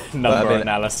famous number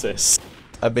analysis.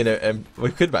 I've been we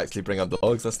could actually bring up the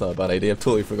logs. That's not a bad idea. I've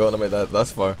totally forgotten about that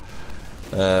thus far.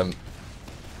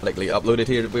 Likely uploaded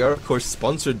here. We are of course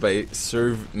sponsored by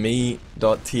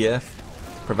serveme.tf,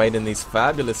 providing these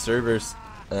fabulous servers,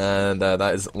 and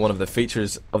that is one of the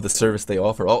features of the service they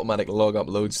offer. Automatic log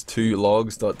uploads to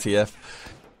logs.tf.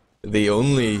 The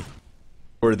only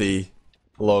worthy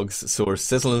logs source.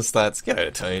 Sizzling stats, get out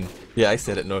of town. Yeah, I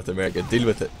said it, North America, deal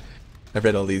with it. I've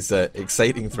read all these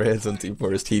exciting threads on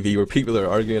teamfortress.tv where people are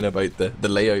arguing about the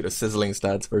layout of sizzling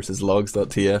stats versus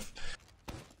logs.tf.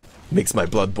 Makes my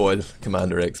blood boil.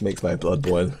 CommanderX makes my blood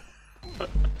boil.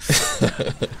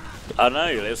 I know,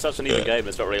 it was such an even game,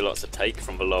 there's not really lots to take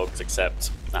from the logs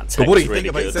except that text. But what do you really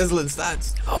think about sizzling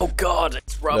stats? Oh god,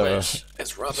 it's rubbish.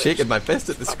 It's rubbish. Shaking my fist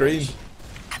at the screen.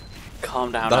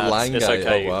 Calm down, that lads. It's guy,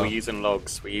 okay. oh, wow. We're using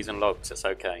logs. It's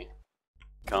okay.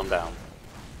 Calm down.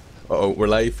 Uh-oh, we're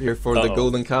live here for the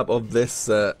golden cap of this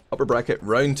upper bracket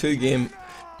round 2 game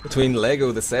between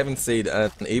Lego, the 7th seed,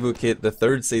 and Evokate, the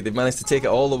 3rd seed. They've managed to take it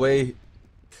all the way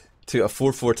to a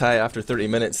 4-4 tie after 30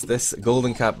 minutes. This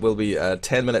golden cap will be a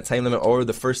 10-minute time limit, or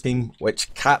the first team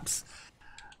which caps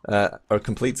or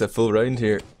completes a full round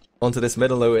here. Onto this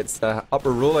middle though, it's the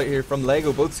upper rollout here from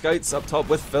Lego. Both scouts up top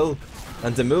with Phil,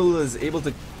 and Demul is able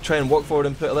to try and walk forward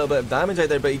and put a little bit of damage out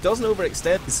there, but he doesn't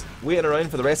overextend. He's waiting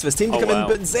around for the rest of his team to come in,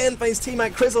 but Zen finds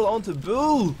T-Mac Krizzle onto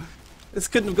Bull. This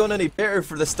couldn't have gone any better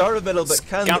for the start of middle, but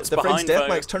can the French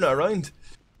Deathmax turn it around?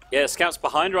 Yeah, Scouts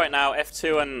behind right now.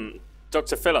 F2 and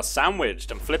Dr. Phil are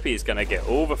sandwiched, and Flippy's going to get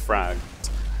all the frags.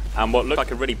 And what looked like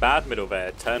a really bad middle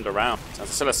there turned around. And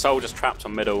still a Soul just trapped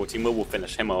on middle. Team will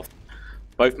finish him off.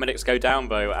 Both medics go down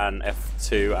though, and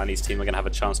F2 and his team are going to have a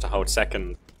chance to hold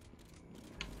second.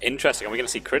 Interesting. Are we going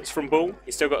to see crits from Bull?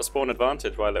 He's still got a spawn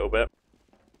advantage by a little bit.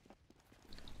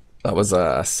 That was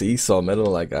a seesaw middle.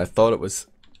 Like, I thought it was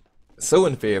so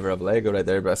in favour of Lego right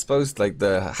there, but I suppose like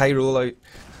the high rollout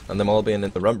and them all being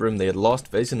in the rump room, they had lost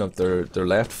vision of their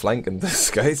left flank, and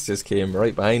the guys just came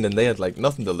right behind, and they had like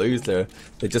nothing to lose there.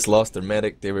 They just lost their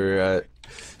medic. They were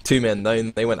 2 men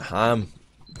down. They went ham.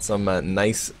 Some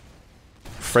nice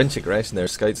French aggression there.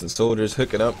 Scouts and soldiers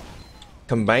hooking up,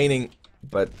 combining,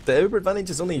 but the Uber advantage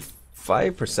is only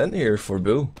 5% here for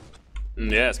Bull.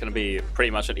 Yeah, it's going to be pretty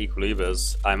much an equal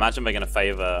Ubers. I imagine they're going to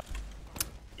favour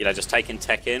you know, just taking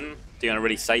tech in, doing a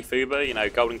really safe Uber. You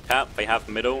know, golden cap, they have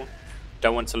middle.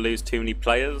 Don't want to lose too many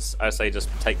players. I say just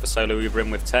take the solo Uber in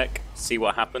with tech, see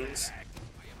what happens.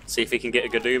 See if he can get a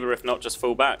good Uber, if not, just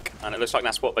fall back. And it looks like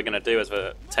that's what they're going to do, as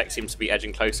the tech seems to be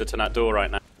edging closer to that door right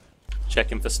now.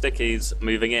 Checking for stickies,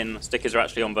 moving in. Stickies are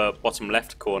actually on the bottom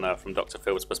left corner from Dr.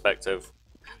 Phil's perspective.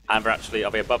 And they're actually,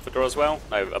 are they above the door as well?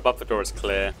 No, above the door is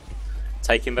clear.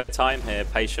 Taking their time here,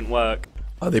 patient work.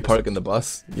 Are they parking the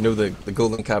bus? You know, the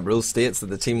golden cap rule states that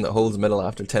the team that holds middle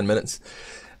after 10 minutes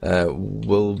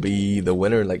will be the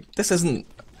winner. Like, this isn't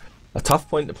a tough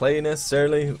point to play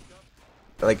necessarily.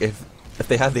 Like, if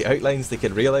they had the outlines, they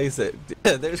could realise that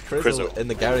there's Crizzle in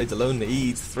the garage alone. He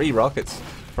eats 3 rockets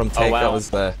from Tech. Oh, wow. That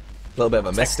was a little bit of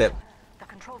a misstep.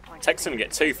 Tech's going to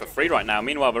get 2 for free right now.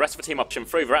 Meanwhile, the rest of the team option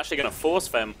through. They're actually going to force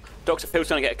them. Dr. Phil's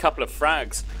going to get a couple of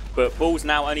frags, but Ball's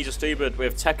now only just Ubered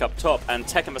with Tech up top, and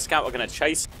Tech and the Scout are going to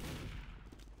chase.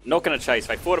 Not going to chase.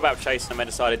 They thought about chasing and then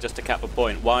decided just to cap the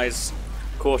point. Wise,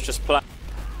 cautious play.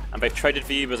 And they've traded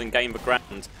for Ubers and gained the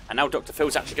ground. And now Dr.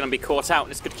 Phil's actually going to be caught out,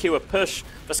 and this could cue a push.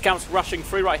 The Scouts rushing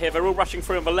through right here. They're all rushing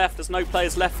through on the left. There's no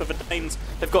players left for the Danes.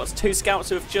 They've got 2 Scouts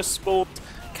who have just spawned.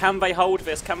 Can they hold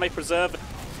this? Can they preserve it?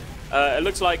 It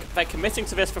looks like they're committing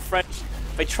to this for French.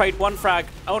 They trade 1 frag.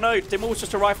 Oh no, Dimall's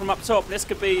just arrived from up top. This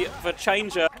could be the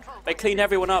changer. They clean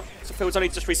everyone up. So Phil's only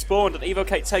just respawned, and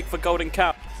Evokate take for golden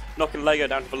cap, knocking Lego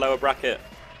down to the lower bracket.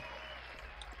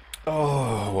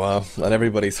 Oh, wow. And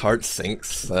everybody's heart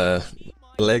sinks. The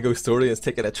Lego story is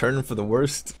taking a turn for the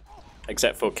worst.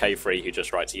 Except for K3, who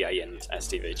just writes yay in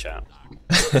STV chat.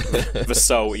 The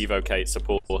sole Evokate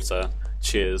supporter.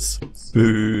 Cheers.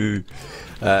 Boo.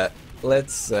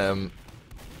 Let's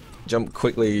jump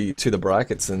quickly to the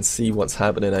brackets and see what's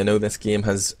happening. I know this game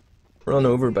has run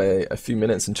over by a few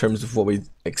minutes in terms of what we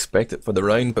expected for the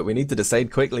round, but we need to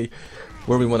decide quickly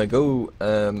where we want to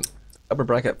go. Upper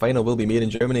bracket final will be made in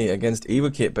Germany against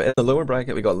Evokate, but in the lower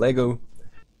bracket we got Lego,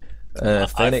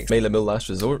 Phoenix, Mela Mill, Last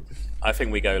Resort. I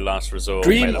think we go Last Resort.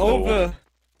 Dream over.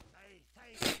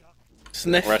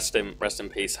 Sniff. Rest in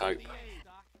peace, Hope.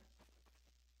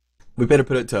 We better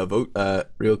put it to a vote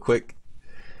real quick.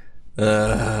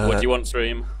 What do you want,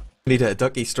 Stream? We need a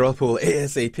ducky straw poll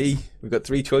ASAP. We've got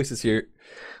 3 choices here.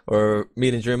 Or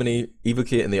made in Germany,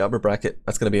 Evokate in the upper bracket.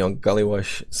 That's going to be on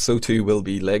Gullywash. So too will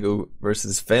be Lego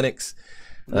versus Phoenix.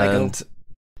 Lego. And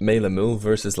Mela Mill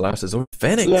versus Last Resort.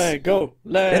 Phoenix! Lego.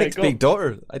 Phoenix big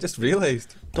daughter. I just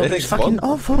realised. It's fucking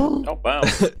awful. Oh wow.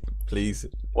 Please.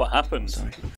 What happened?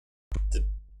 Sorry.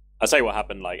 I say what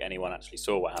happened like anyone actually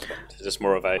saw what happened. It's just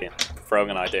more of a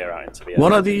throwing an idea out into the air.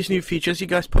 What are these new features you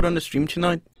guys put on the stream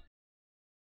tonight?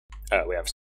 We have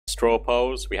straw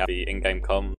polls, we have the in-game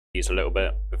com, use a little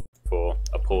bit before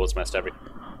a pause messed everything.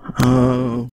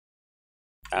 Oh.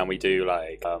 And we do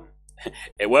like,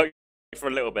 it worked for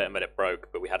a little bit and then it broke,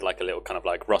 but we had like a little kind of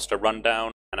like roster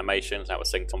rundown animations that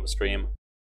was synced on the stream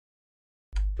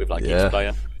with like each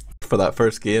player. For that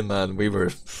first game, man, we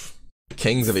were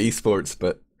kings of esports,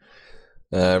 but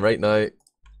right now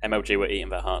MLG were eating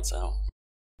their hearts out.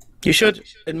 You should,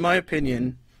 in my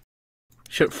opinion,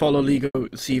 should follow Lego,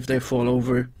 see if they fall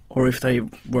over or if they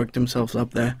work themselves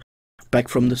up there, back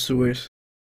from the sewers.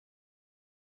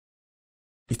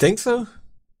 You think so?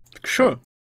 Sure.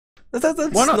 That's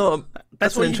Why not? not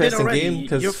That's an what you did interesting already. game.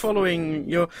 Cause You're following.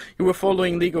 You were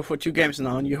following Lego for 2 games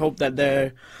now, and you hope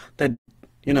that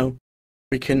you know,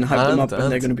 we can hype them up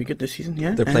and they're going to be good this season.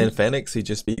 Yeah. they're playing Phoenix, who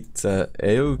just beat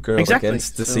AO girl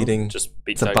against the seeding. Just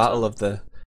beat It's a Dota. battle of the.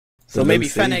 So the maybe low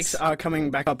Phoenix seeds. are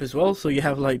coming back up as well. So you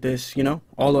have like this, you know,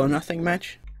 all or nothing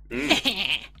match.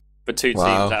 The 2 teams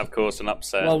Wow. that have caused an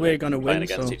upset. Well, we're gonna playing win,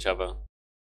 against so- each other.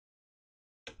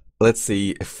 Let's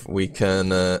see if we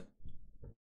can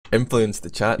influence the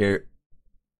chat here.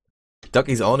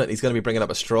 Ducky's on it. He's going to be bringing up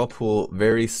a straw poll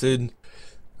very soon.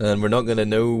 And we're not going to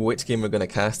know which game we're going to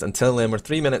cast until then. We're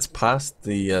 3 minutes past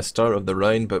the start of the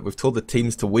round, but we've told the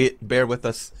teams to wait. Bear with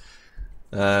us.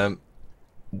 We're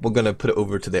going to put it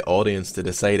over to the audience to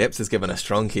decide. Ips has given a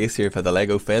strong case here for the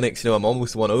Lego Phoenix. You know, I'm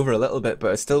almost won over a little bit,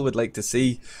 but I still would like to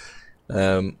see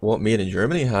what Made in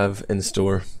Germany have in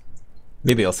store.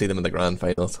 Maybe I'll see them in the grand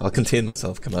finals. I'll contain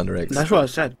myself, CommanderX. That's what I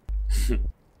said.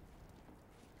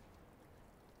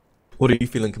 What are you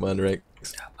feeling, CommanderX?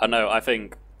 I know, I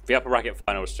think the upper bracket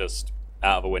final is just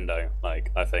out of a window. Like,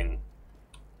 I think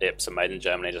Ips and Made in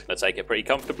Germany are just going to take it pretty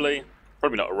comfortably.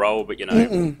 Probably not a roll, but you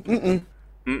know.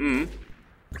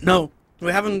 No,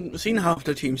 we haven't seen half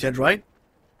the teams yet, right?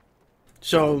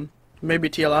 So maybe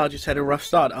TLR just had a rough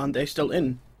start. Aren't they still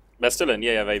in? They're still in,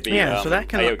 yeah, they beat Yeah, so that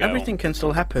can AO girl. everything can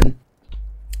still happen.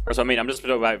 So I mean, I'm just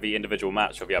talking about the individual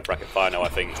match of the upper bracket final. I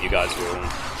think you guys will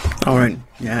Alright,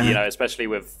 yeah. You know, especially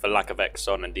with the lack of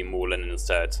Exxon and Demolin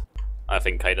instead. I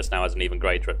think Cadus now has an even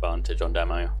greater advantage on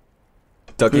demo.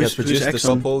 Dougie has Who's produced the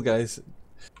Exxon? poll, guys.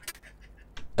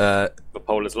 The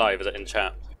poll is live, is it in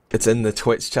chat? It's in the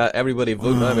Twitch chat. Everybody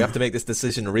vote now. We have to make this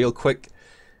decision real quick.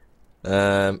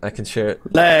 I can share it.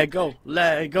 Lego,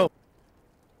 Lego,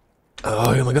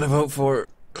 Oh, who am I gonna vote for?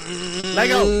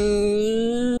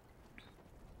 Lego.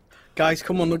 Guys,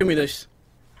 come on, look at me this.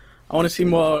 I want to see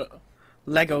more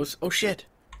Legos. Oh shit.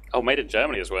 Oh, Made in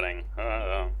Germany is winning.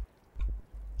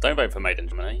 Don't vote for Made in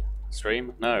Germany.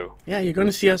 Stream? No. Yeah, you're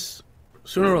gonna see us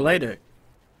sooner or later.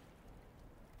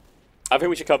 I think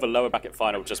we should cover lower bracket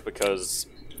final just because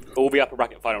all the upper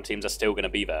bracket final teams are still going to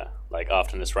be there, like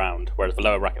after this round. Whereas the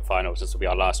lower bracket finals, this will be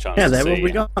our last chance. Yeah, to they will see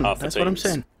be gone. half the That's what I'm teams.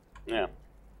 saying. Yeah,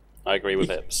 I agree with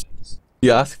it.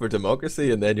 You ask for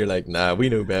democracy and then you're like, nah, we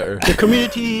know better. The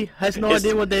community has no It's-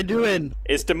 idea what they're doing.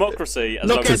 It's democracy as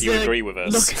Look long at as you the- agree with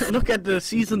us. Look at the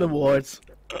season awards.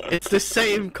 It's the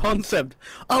same concept.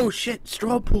 Oh shit,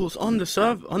 straw pools on the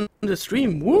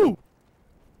stream. Woo!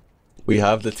 We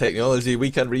have the technology, we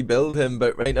can rebuild him,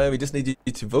 but right now we just need you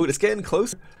to vote. It's getting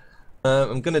close.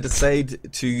 I'm gonna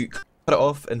decide to cut it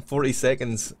off in 40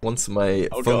 seconds once my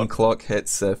Oh, phone God. clock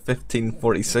hits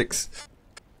 15:46.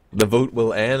 The vote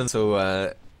will end,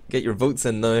 so get your votes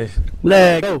in now.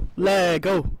 Lego,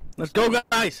 Lego. Let's go,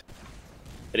 guys.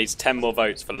 It needs 10 more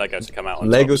votes for Lego to come out on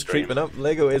Lego's top stream. creeping up.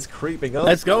 Lego is creeping up.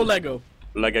 Let's go, Lego.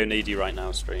 Lego need you right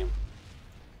now, stream.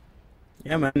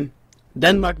 Yeah, man.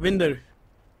 Denmark Winder.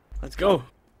 Let's go.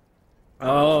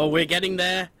 Oh, we're getting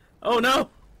there. Oh no.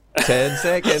 10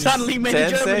 seconds. Suddenly made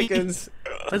 10 Germany. seconds.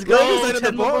 Let's go. Lego's out at the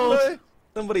 10 more bottom votes. now.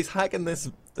 Somebody's hacking this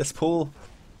poll.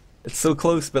 It's so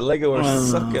close, but Lego are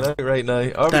sucking out right now. Are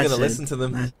we That's gonna it. listen to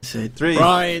them? That's it. 3,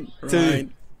 Right, 2, right,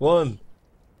 1.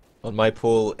 On my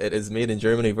poll, it is Made in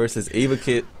Germany versus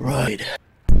Evokate. right.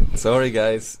 Sorry,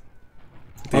 guys.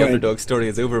 The Alright. underdog story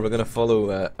is over. We're going to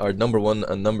follow our number 1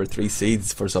 and number 3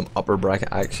 seeds for some upper bracket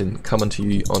action coming to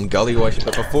you on Gully Wash.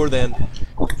 But before then,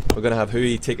 we're going to have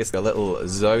huhy take us to a little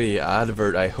ZOWIE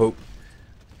advert, I hope.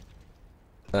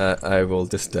 I will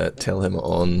just tell him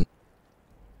on.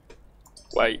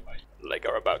 Wait, Lego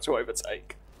are about to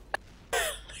overtake.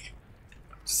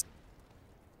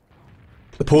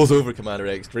 The poll's over,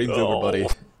 CommanderX. Dream's over, Oh. buddy.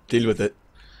 Deal with it.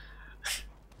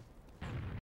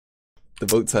 The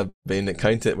votes have been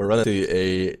counted. We're running to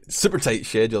a super tight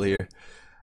schedule here,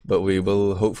 but we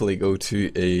will hopefully go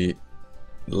to a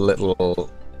little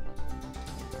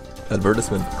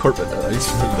advertisement, corporate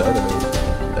announcement. I don't know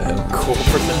what the hell.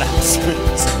 Corporate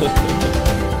announcement.